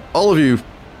hide. All of you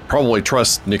probably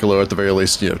trust Nicolo at the very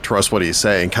least, trust what he's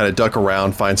saying, kind of duck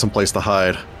around, find some place to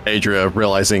hide. Adria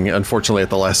realizing, unfortunately, at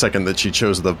the last second that she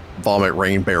chose the vomit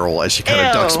rain barrel as she kind of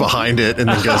Ew. ducks behind it and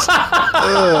then goes,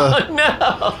 "Ugh."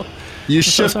 No. You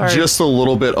shift sorry. just a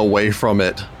little bit away from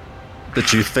it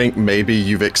that you think maybe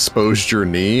you've exposed your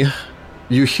knee.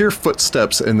 You hear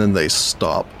footsteps and then they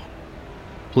stop.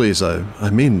 Please, I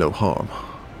mean no harm.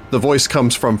 The voice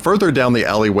comes from further down the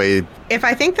alleyway. If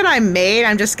I think that I'm made,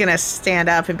 I'm just gonna stand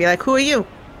up and be like, who are you?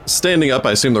 Standing up,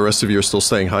 I assume the rest of you are still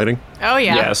staying hiding. Oh,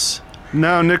 yeah. Yes.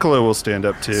 Now Nicola will stand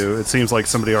up too. It seems like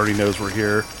somebody already knows we're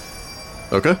here.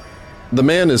 Okay. The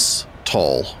man is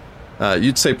tall.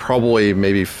 You'd say probably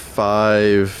maybe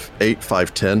 5'8",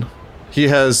 5'10". He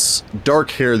has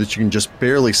dark hair that you can just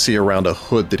barely see around a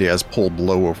hood that he has pulled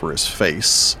low over his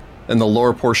face. And the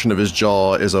lower portion of his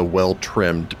jaw is a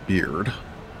well-trimmed beard.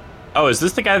 Oh, is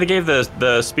this the guy that gave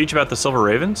the speech about the Silver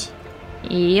Ravens?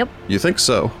 Yep. You think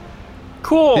so?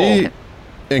 Cool. He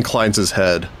inclines his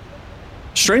head.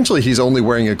 Strangely, he's only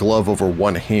wearing a glove over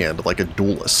one hand, like a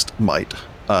duelist might.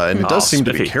 And it does seem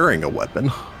to be spiffy. carrying a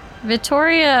weapon.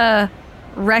 Vittoria,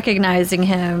 recognizing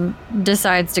him,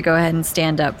 decides to go ahead and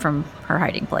stand up from her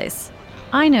hiding place.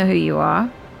 I know who you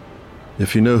are.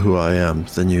 If you know who I am,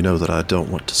 then you know that I don't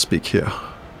want to speak here.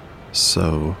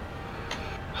 So,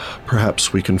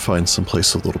 perhaps we can find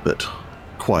someplace a little bit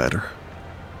quieter.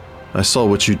 I saw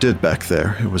what you did back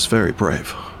there. It was very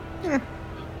brave.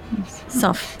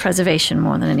 Self-preservation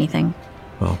more than anything.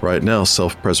 Well, right now,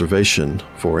 self-preservation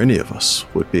for any of us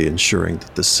would be ensuring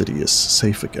that this city is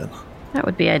safe again. That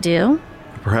would be ideal.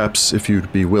 Perhaps if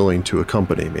you'd be willing to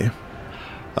accompany me.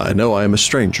 I know I am a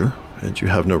stranger, and you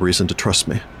have no reason to trust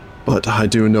me. But I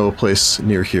do know a place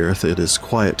near here that is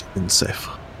quiet and safe.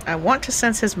 I want to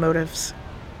sense his motives.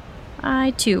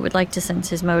 I, too, would like to sense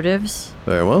his motives.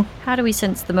 Very well. How do we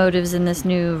sense the motives in this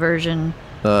new version?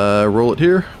 Roll it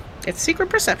here. It's secret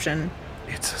perception.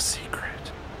 It's a secret.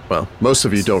 Well, most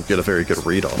of you don't get a very good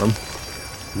read on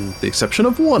him. The exception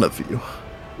of one of you.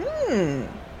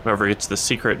 Whoever gets the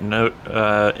secret note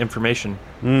information.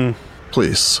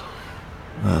 Please.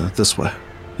 This way.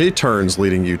 He turns,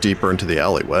 leading you deeper into the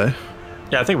alleyway.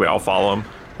 Yeah, I think we all follow him.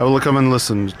 I will come and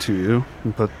listen to you,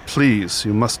 but please,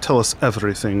 you must tell us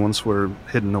everything once we're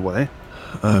hidden away.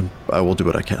 I will do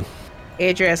what I can.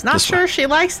 Adria's not This sure way. she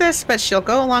likes this, but she'll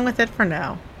go along with it for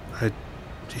now.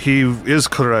 He is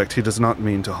correct. He does not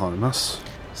mean to harm us.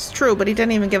 It's true, but he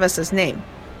didn't even give us his name.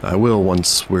 I will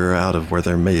once we're out of where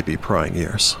there may be prying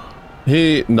ears.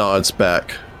 He nods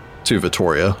back to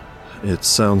Vittoria, It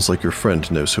sounds like your friend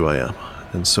knows who I am,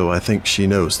 and so I think she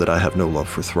knows that I have no love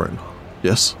for Throne.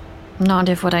 Yes? Not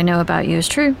if what I know about you is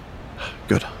true.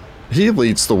 Good. He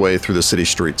leads the way through the city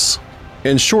streets.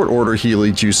 In short order, he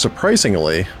leads you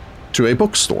surprisingly to a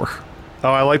bookstore.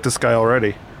 Oh, I like this guy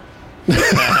already.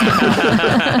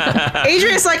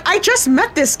 Adrian's like, I just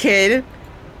met this kid.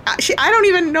 I don't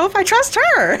even know if I trust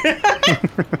her.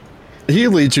 He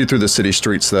leads you through the city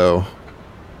streets, though,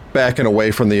 back and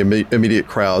away from the immediate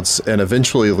crowds, and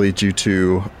eventually leads you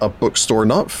to a bookstore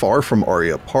not far from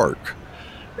Aria Park.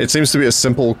 It seems to be a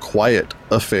simple, quiet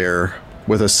affair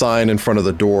with a sign in front of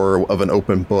the door of an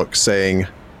open book saying,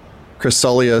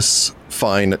 Chrysalius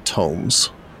Fine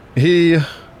Tomes. He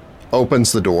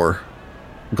opens the door,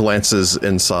 glances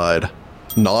inside,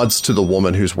 nods to the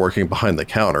woman who's working behind the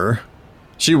counter.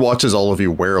 She watches all of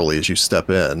you warily as you step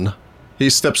in. He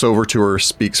steps over to her,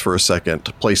 speaks for a second,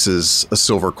 places a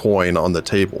silver coin on the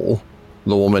table.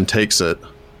 The woman takes it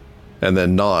and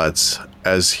then nods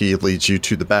as he leads you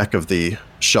to the back of the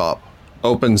shop,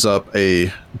 opens up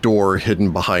a door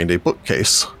hidden behind a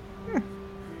bookcase,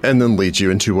 and then leads you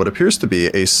into what appears to be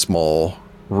a small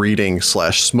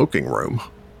reading/smoking room.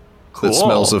 Cool. That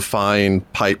smells of fine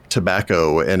pipe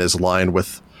tobacco and is lined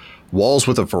with walls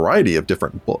with a variety of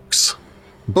different books.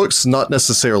 Books not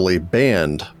necessarily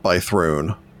banned by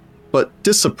Throne, but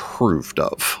disapproved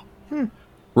of.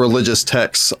 Religious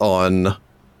texts on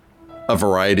a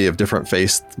variety of different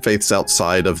faiths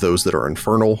outside of those that are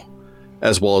infernal,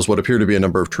 as well as what appear to be a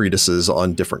number of treatises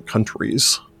on different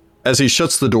countries. As he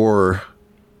shuts the door,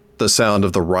 the sound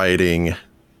of the rioting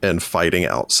and fighting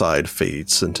outside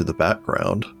fades into the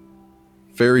background.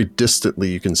 Very distantly,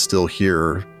 you can still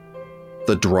hear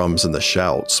the drums and the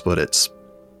shouts, but it's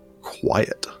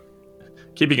quiet.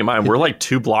 Keeping in mind, we're like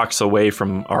 2 blocks away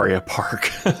from Aria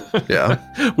Park. Yeah.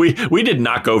 We did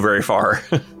not go very far.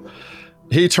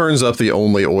 He turns up the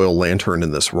only oil lantern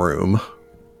in this room,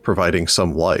 providing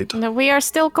some light. We are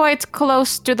still quite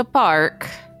close to the park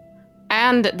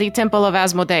and the Temple of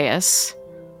Asmodeus.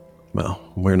 Well,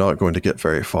 we're not going to get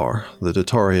very far. The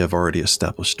Datari have already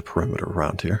established a perimeter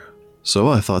around here. So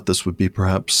I thought this would be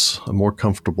perhaps a more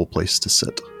comfortable place to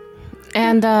sit.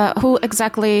 And who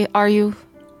exactly are you?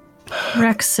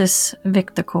 Rexus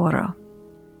Victicoro.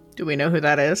 Do we know who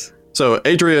that is? So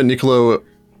Adria, Nicolo,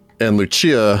 and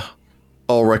Lucia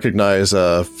all recognize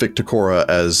Victicora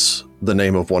as the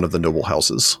name of one of the noble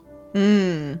houses. Oh,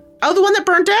 the one that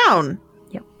burned down.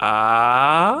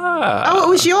 Oh, it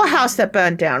was your house that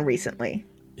burned down recently.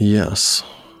 Yes.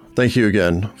 Thank you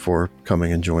again for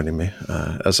coming and joining me.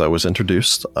 As I was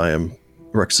introduced, I am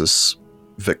Rexus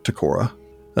Victicora.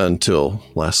 Until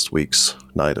last week's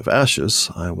Night of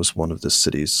Ashes, I was one of this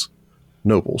city's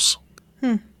nobles.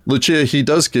 Lucia, he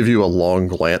does give you a long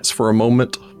glance for a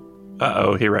moment.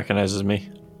 Uh-oh, he recognizes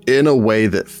me. In a way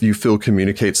that you feel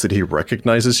communicates that he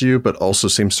recognizes you, but also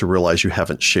seems to realize you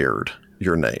haven't shared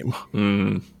your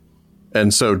name.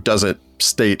 And so doesn't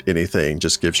state anything,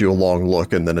 just gives you a long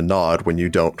look and then a nod when you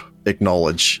don't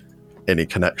acknowledge any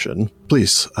connection.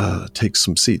 Please, take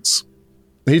some seats.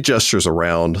 He gestures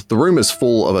around. The room is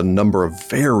full of a number of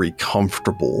very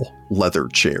comfortable leather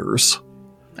chairs.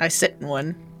 I sit in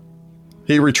one.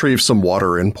 He retrieves some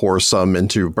water and pours some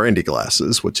into brandy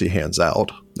glasses, which he hands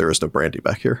out. There is no brandy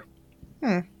back here.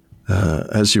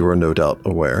 As you are no doubt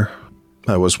aware,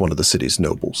 I was one of the city's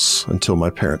nobles until my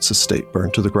parents' estate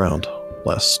burned to the ground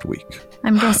last week.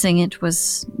 I'm guessing it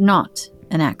was not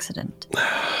an accident.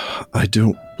 I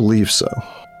don't believe so.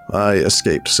 I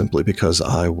escaped simply because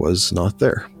I was not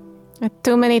there.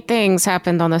 Too many things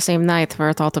happened on the same night for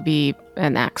it all to be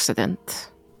an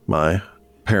accident. My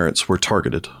parents were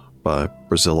targeted by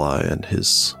Barzillai and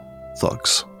his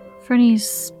thugs. For any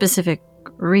specific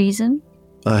reason?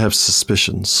 I have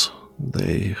suspicions.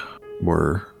 They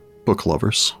were book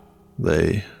lovers.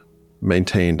 They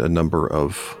maintained a number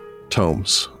of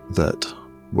tomes that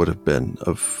would have been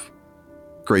of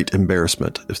great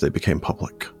embarrassment if they became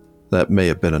public. That may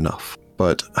have been enough.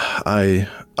 But I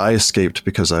escaped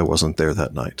because I wasn't there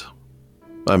that night.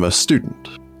 I'm a student.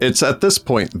 It's at this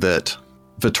point that,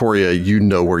 Vittoria, you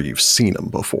know where you've seen him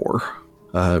before.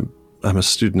 I'm a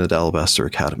student at Alabaster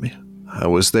Academy. I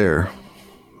was there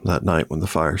that night when the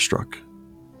fire struck.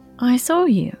 I saw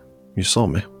you. You saw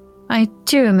me. I,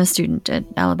 too, am a student at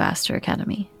Alabaster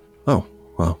Academy. Oh,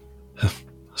 well.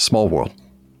 Small world.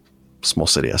 Small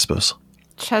city, I suppose.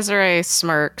 Cesare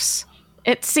smirks.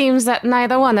 It seems that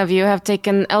neither one of you have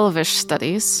taken Elvish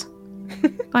studies.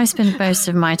 I spent most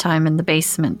of my time in the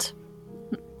basement,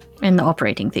 in the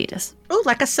operating theaters. Oh,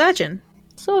 like a surgeon.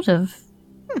 Sort of.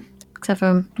 Except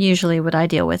for usually what I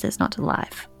deal with is not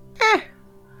alive.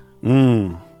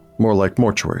 More like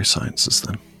mortuary sciences,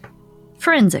 then.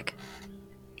 Forensic.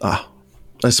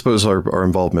 I suppose our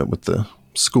involvement with the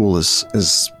school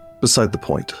is beside the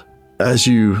point. As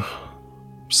you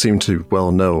seem to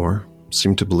well know, or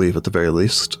seem to believe at the very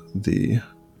least, the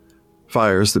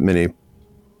fires that many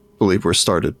believe were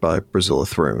started by Brazilla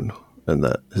Throne, and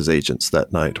that his agents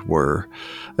that night were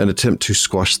an attempt to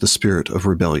squash the spirit of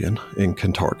rebellion in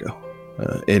Cantargo.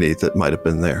 Any that might have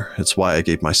been there. It's why I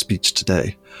gave my speech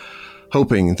today,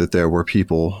 hoping that there were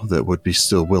people that would be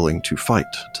still willing to fight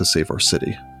to save our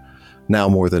city. Now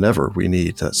more than ever, we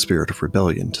need that spirit of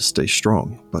rebellion to stay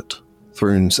strong, but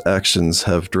Throne's actions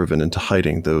have driven into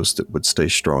hiding those that would stay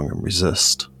strong and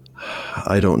resist.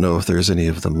 I don't know if there's any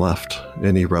of them left,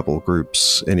 any rebel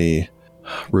groups, any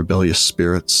rebellious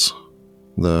spirits,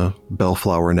 the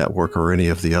Bellflower Network, or any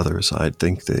of the others. I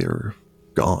think they are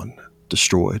gone,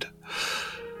 destroyed.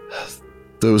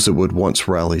 Those that would once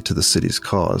rally to the city's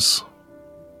cause,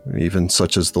 even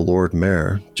such as the Lord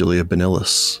Mayor, Julia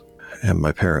Benillis, and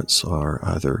my parents, are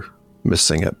either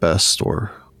missing at best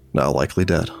or now likely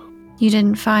dead. You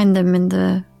didn't find them in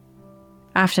the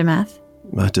aftermath?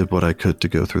 I did what I could to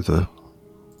go through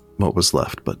what was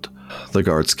left, but the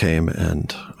guards came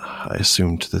and I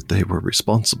assumed that they were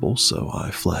responsible, so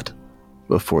I fled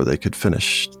before they could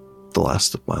finish the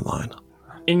last of my line.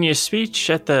 In your speech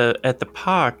at the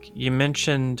park, you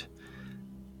mentioned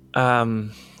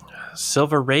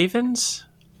Silver Ravens?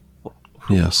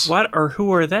 Yes. What or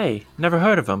who are they? Never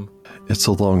heard of them. It's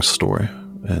a long story,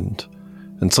 and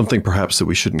something perhaps that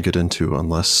we shouldn't get into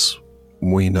unless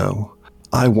we know.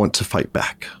 I want to fight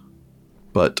back,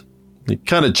 but he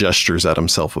kind of gestures at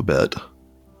himself a bit.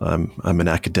 I'm an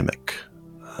academic.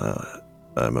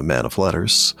 I'm a man of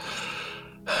letters,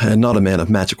 and not a man of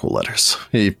magical letters.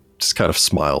 He just kind of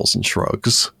smiles and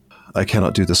shrugs. I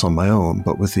cannot do this on my own,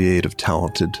 but with the aid of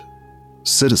talented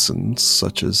citizens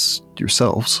such as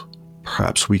yourselves,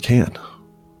 perhaps we can.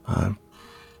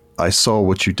 I saw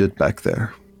what you did back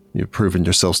there. You've proven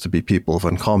yourselves to be people of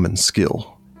uncommon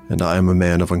skill, and I am a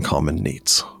man of uncommon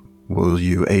needs. Will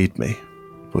you aid me?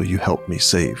 Will you help me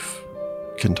save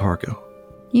Cantargo?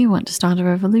 You want to start a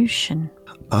revolution.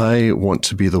 I want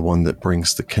to be the one that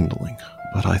brings the kindling,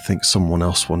 but I think someone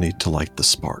else will need to light the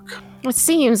spark. It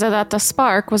seems that the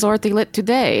spark was already lit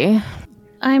today.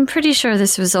 I'm pretty sure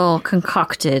this was all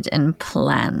concocted and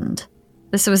planned.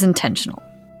 This was intentional.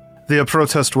 The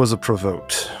protest was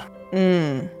provoked.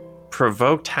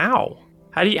 Provoked how?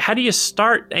 How do you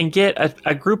start and get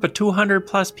a group of 200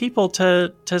 plus people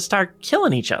to start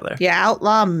killing each other? Yeah,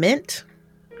 outlaw Mint.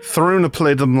 Throne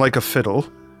played them like a fiddle.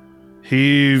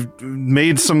 He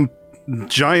made some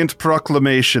giant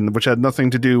proclamation which had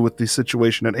nothing to do with the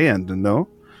situation at hand, no?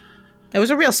 It was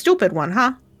a real stupid one,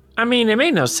 huh? I mean, it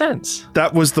made no sense.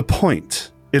 That was the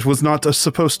point. It was not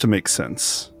supposed to make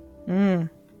sense.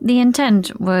 The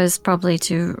intent was probably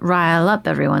to rile up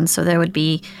everyone so there would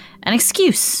be an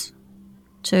excuse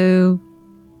to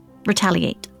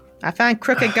retaliate. I find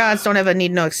crooked gods don't ever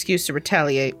need no excuse to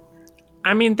retaliate.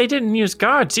 I mean, they didn't use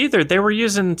guards either. They were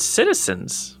using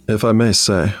citizens. If I may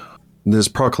say, this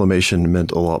proclamation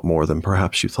meant a lot more than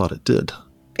perhaps you thought it did.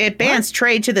 It bans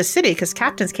trade to the city because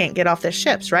captains can't get off their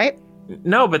ships, right?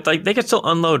 No, but like they could still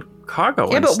unload cargo.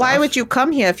 Yeah, and but why stuff. would you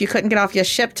come here if you couldn't get off your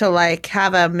ship to like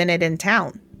have a minute in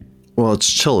town? Well,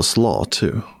 it's Chalice law,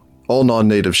 too. All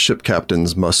non-native ship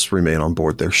captains must remain on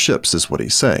board their ships, is what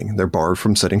he's saying. They're barred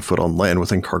from setting foot on land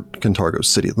within Cantargo's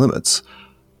city limits.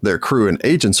 Their crew and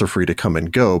agents are free to come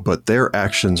and go, but their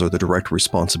actions are the direct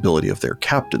responsibility of their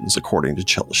captains, according to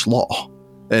Chelish law.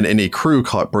 And any crew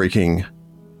caught breaking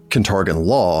Cantargan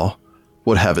law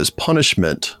would have as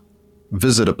punishment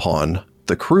visit upon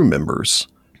the crew members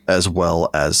as well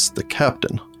as the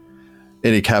captain.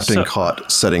 Any captain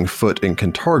caught setting foot in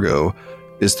Cantargo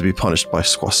is to be punished by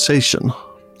squassation.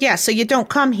 Yeah, so you don't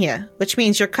come here, which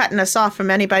means you're cutting us off from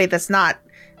anybody that's not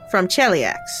from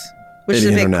Cheliax, which is a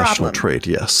Any big international problem. trade,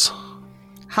 yes.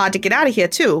 Hard to get out of here,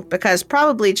 too, because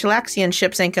probably Chelaxian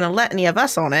ships ain't going to let any of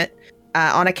us on it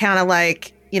on account of,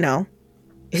 like, you know,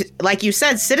 like you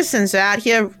said, citizens are out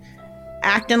here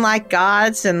acting like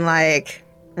gods and, like...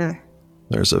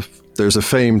 There's a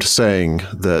famed saying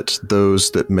that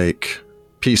those that make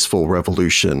peaceful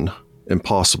revolution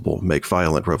impossible make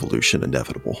violent revolution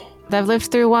inevitable. They've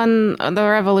lived through the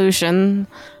revolution.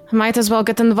 Might as well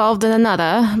get involved in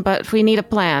another, but we need a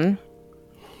plan.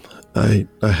 I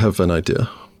have an idea.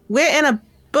 We're in a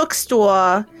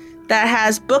bookstore that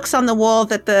has books on the wall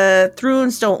that the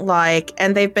Thrunes don't like,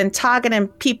 and they've been targeting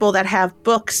people that have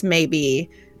books, maybe.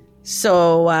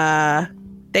 So,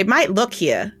 they might look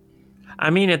here. I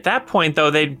mean, at that point,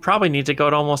 though, they'd probably need to go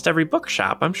to almost every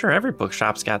bookshop. I'm sure every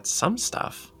bookshop's got some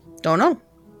stuff. Don't know.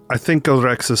 I think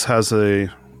Alrexis has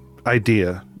a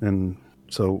idea, and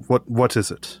so what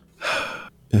is it?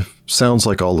 It sounds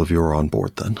like all of you are on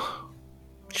board then.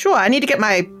 Sure, I need to get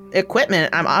my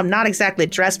equipment. I'm not exactly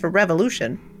dressed for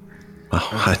revolution. Well,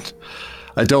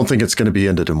 I don't think it's going to be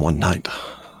ended in one night.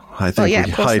 I think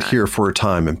we hide here for a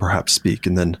time and perhaps speak,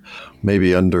 and then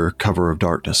maybe under cover of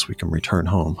darkness we can return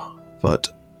home. But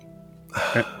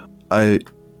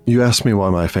you asked me why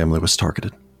my family was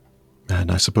targeted,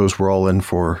 and I suppose we're all in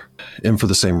for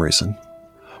the same reason.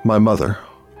 My mother,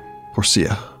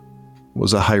 Porcia,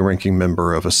 was a high-ranking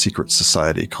member of a secret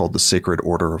society called the Sacred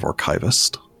Order of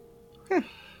Archivists.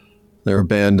 They're a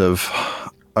band of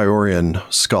Iorian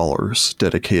scholars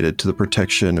dedicated to the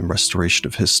protection and restoration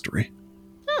of history.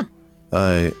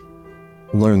 I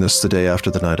learned this the day after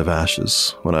the Night of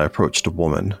Ashes, when I approached a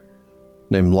woman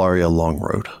named Laria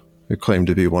Longroad, who claimed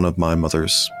to be one of my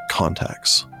mother's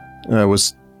contacts. I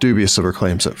was dubious of her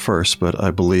claims at first, but I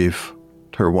believed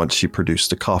her once she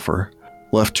produced a coffer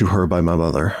left to her by my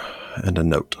mother and a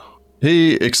note.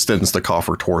 He extends the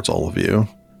coffer towards all of you.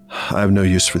 I have no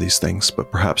use for these things,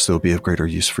 but perhaps they'll be of greater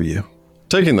use for you.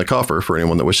 Taking the coffer for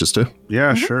anyone that wishes to.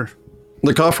 Yeah, sure.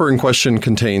 The coffer in question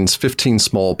contains 15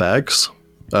 small bags.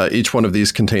 Each one of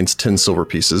these contains 10 silver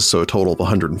pieces, so a total of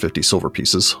 150 silver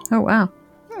pieces. Oh, wow.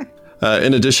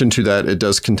 In addition to that, it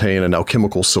does contain an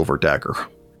alchemical silver dagger.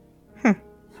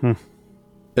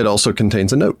 It also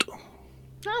contains a note.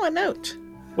 Oh, a note.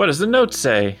 What does the note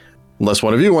say? Unless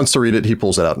one of you wants to read it, he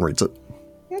pulls it out and reads it.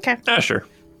 Okay. Sure.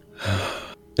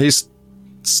 He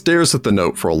stares at the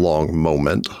note for a long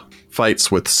moment,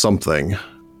 fights with something.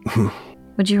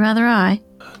 Would you rather I?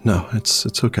 No,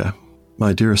 it's okay.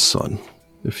 My dearest son,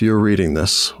 if you are reading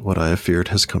this, what I have feared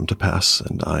has come to pass,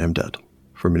 and I am dead.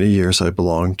 For many years I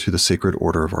belonged to the Sacred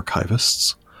Order of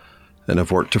Archivists, and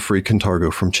have worked to free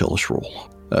Kintargo from Chelish rule.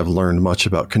 I have learned much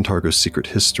about Kintargo's secret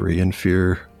history, and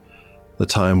fear the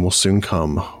time will soon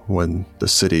come when the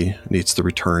city needs the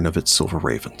return of its Silver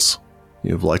Ravens.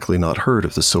 You have likely not heard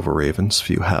of the Silver Ravens,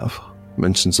 few have.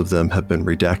 Mentions of them have been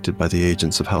redacted by the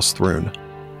agents of House Thrune.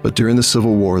 But during the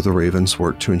Civil War, the Ravens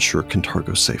worked to ensure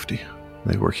Kintargo's safety.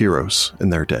 They were heroes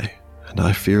in their day, and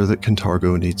I fear that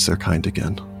Kintargo needs their kind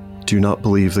again. Do not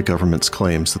believe the government's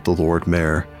claims that the Lord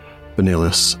Mayor,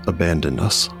 Benilius, abandoned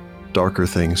us. Darker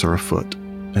things are afoot,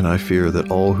 and I fear that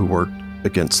all who work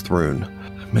against Thrune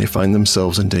may find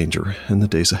themselves in danger in the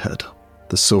days ahead.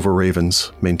 The Silver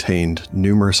Ravens maintained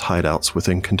numerous hideouts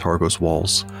within Kintargo's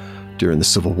walls during the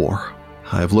Civil War.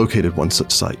 I have located one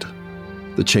such site,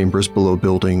 the chambers below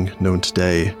building known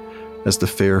today as the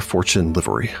Fair Fortune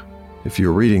Livery. If you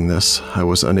are reading this, I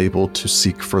was unable to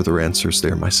seek further answers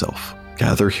there myself.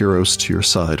 Gather heroes to your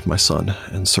side, my son,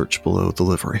 and search below the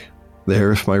livery.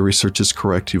 There, if my research is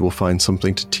correct, you will find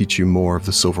something to teach you more of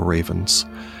the Silver Ravens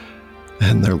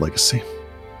and their legacy.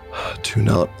 Do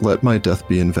not let my death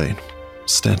be in vain.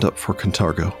 Stand up for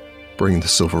Kintargo. Bring the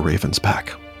Silver Ravens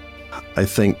back. I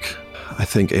think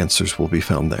answers will be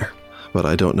found there, but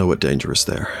I don't know what danger is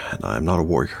there, and I am not a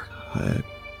warrior. I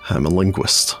am a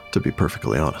linguist, to be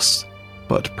perfectly honest.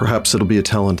 But perhaps it'll be a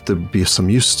talent that will be of some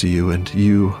use to you, and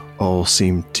you all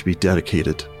seem to be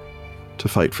dedicated to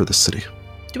fight for the city.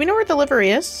 Do we know where the livery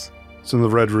is? It's in the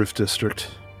Red Roof District.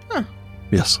 Huh.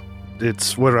 Yes.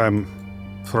 It's where I'm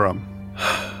from.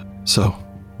 So,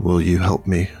 will you help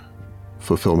me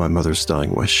fulfill my mother's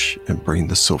dying wish and bring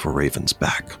the Silver Ravens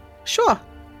back? Sure.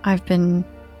 I've been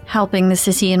helping the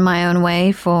city in my own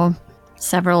way for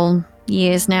several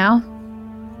years now.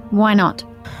 Why not?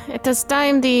 It is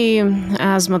time the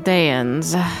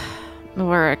Asmodeans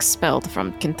were expelled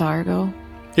from Kintargo.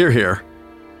 Hear, hear,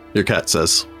 your cat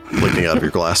says, licking out of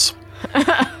your glass.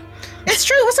 It's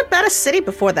true, it was a better city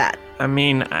before that. I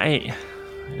mean, I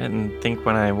didn't think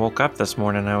when I woke up this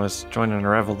morning I was joining a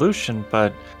revolution,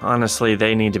 but honestly,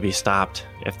 they need to be stopped.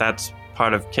 If that's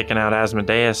part of kicking out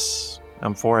Asmodeus,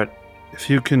 I'm for it. If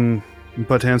you can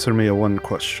but answer me one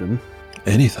question.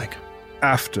 Anything.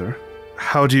 After,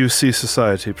 how do you see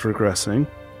society progressing?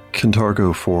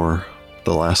 Kintargo, for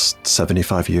the last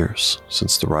 75 years,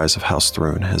 since the rise of House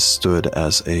Thrune, has stood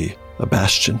as a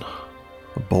bastion,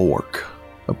 a bulwark,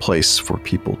 a place for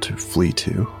people to flee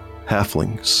to.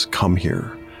 Halflings come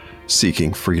here,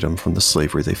 seeking freedom from the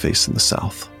slavery they face in the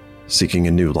South, seeking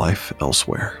a new life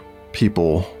elsewhere.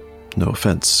 People, no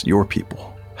offense, your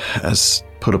people, as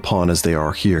put upon as they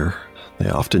are here, they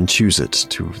often choose it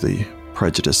to the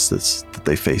prejudice that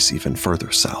they face even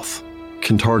further south.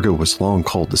 Kintargo was long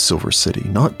called the Silver City,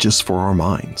 not just for our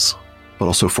mines, but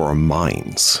also for our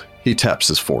minds. He taps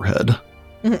his forehead.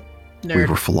 Nerd. We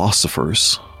were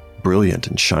philosophers, brilliant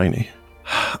and shiny.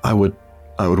 I would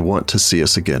I would want to see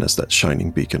us again as that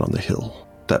shining beacon on the hill,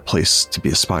 that place to be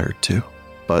aspired to.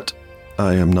 But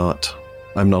I'm not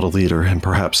a leader, and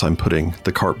perhaps I'm putting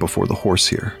the cart before the horse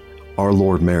here. Our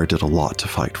Lord Mayor did a lot to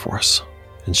fight for us,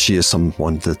 and she is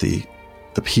someone that the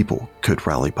people could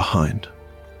rally behind.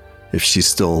 If she's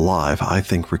still alive, I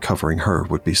think recovering her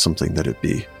would be something that would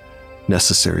be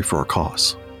necessary for our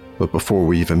cause. But before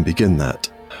we even begin that,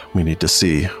 we need to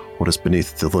see what is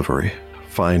beneath the livery,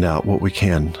 find out what we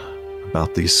can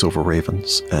about these Silver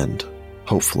Ravens, and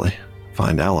hopefully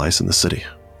find allies in the city.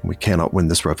 We cannot win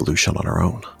this revolution on our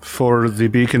own. For the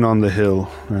beacon on the hill,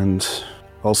 and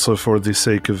also for the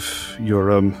sake of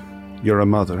your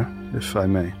mother, if I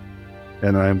may.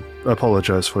 And I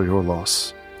apologize for your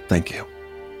loss. Thank you.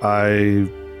 I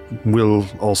will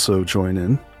also join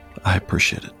in. I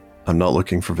appreciate it. I'm not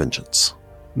looking for vengeance.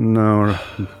 Nor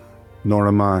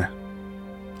am I.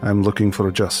 I'm looking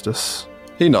for justice.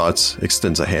 He nods,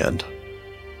 extends a hand.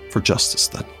 For justice,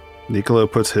 then. Nicolo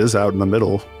puts his out in the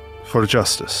middle. For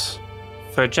justice.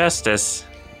 For justice.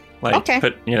 Like, Okay.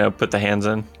 put the hands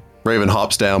in. Raven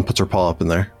hops down, puts her paw up in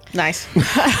there. Nice.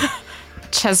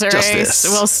 Cesare Justice.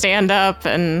 will stand up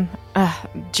and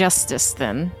justice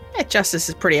then. Yeah, justice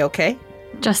is pretty okay.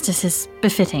 Justice is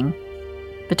befitting,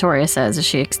 Vittoria says as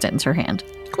she extends her hand.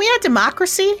 Can we have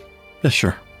democracy? Yeah,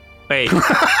 sure. Wait,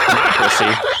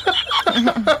 democracy.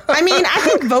 I mean, I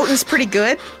think voting's pretty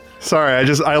good. Sorry, I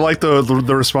like the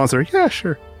response there. Yeah,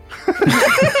 sure.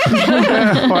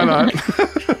 Yeah, why not?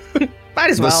 Might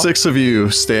as The well. 6 of you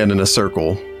stand in a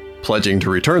circle, pledging to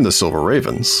return the Silver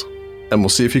Ravens. And we'll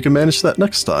see if you can manage that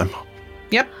next time.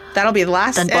 Yep, that'll be the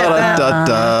last. Dun, The dun,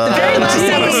 Ba-da-da-da. very last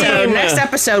Dun. episode. Next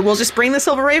episode, we'll just bring the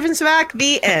Silver Ravens back.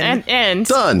 The end. And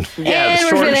Done. Yeah, And the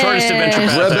we're shortest adventure finished.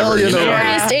 path ever. Rebellion you know? over.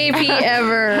 Shortest AP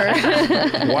ever.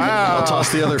 Wow. I'll toss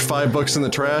the other 5 books in the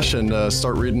trash and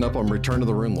start reading up on Return of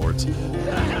the Rune Lords.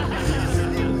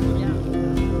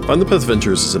 Find the Path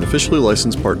Ventures is an officially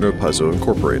licensed partner of Paizo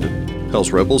Incorporated.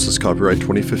 Hell's Rebels is copyright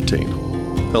 2015.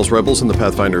 Hell's Rebels and the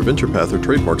Pathfinder Adventure Path are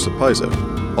trademarks of Paizo.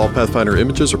 All Pathfinder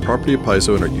images are property of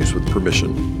Paizo and are used with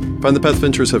permission. Find the Path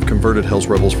Ventures have converted Hell's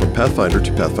Rebels from Pathfinder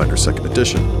to Pathfinder 2nd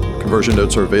Edition. Conversion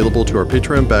notes are available to our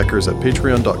Patreon backers at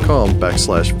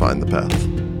patreon.com/findthepath.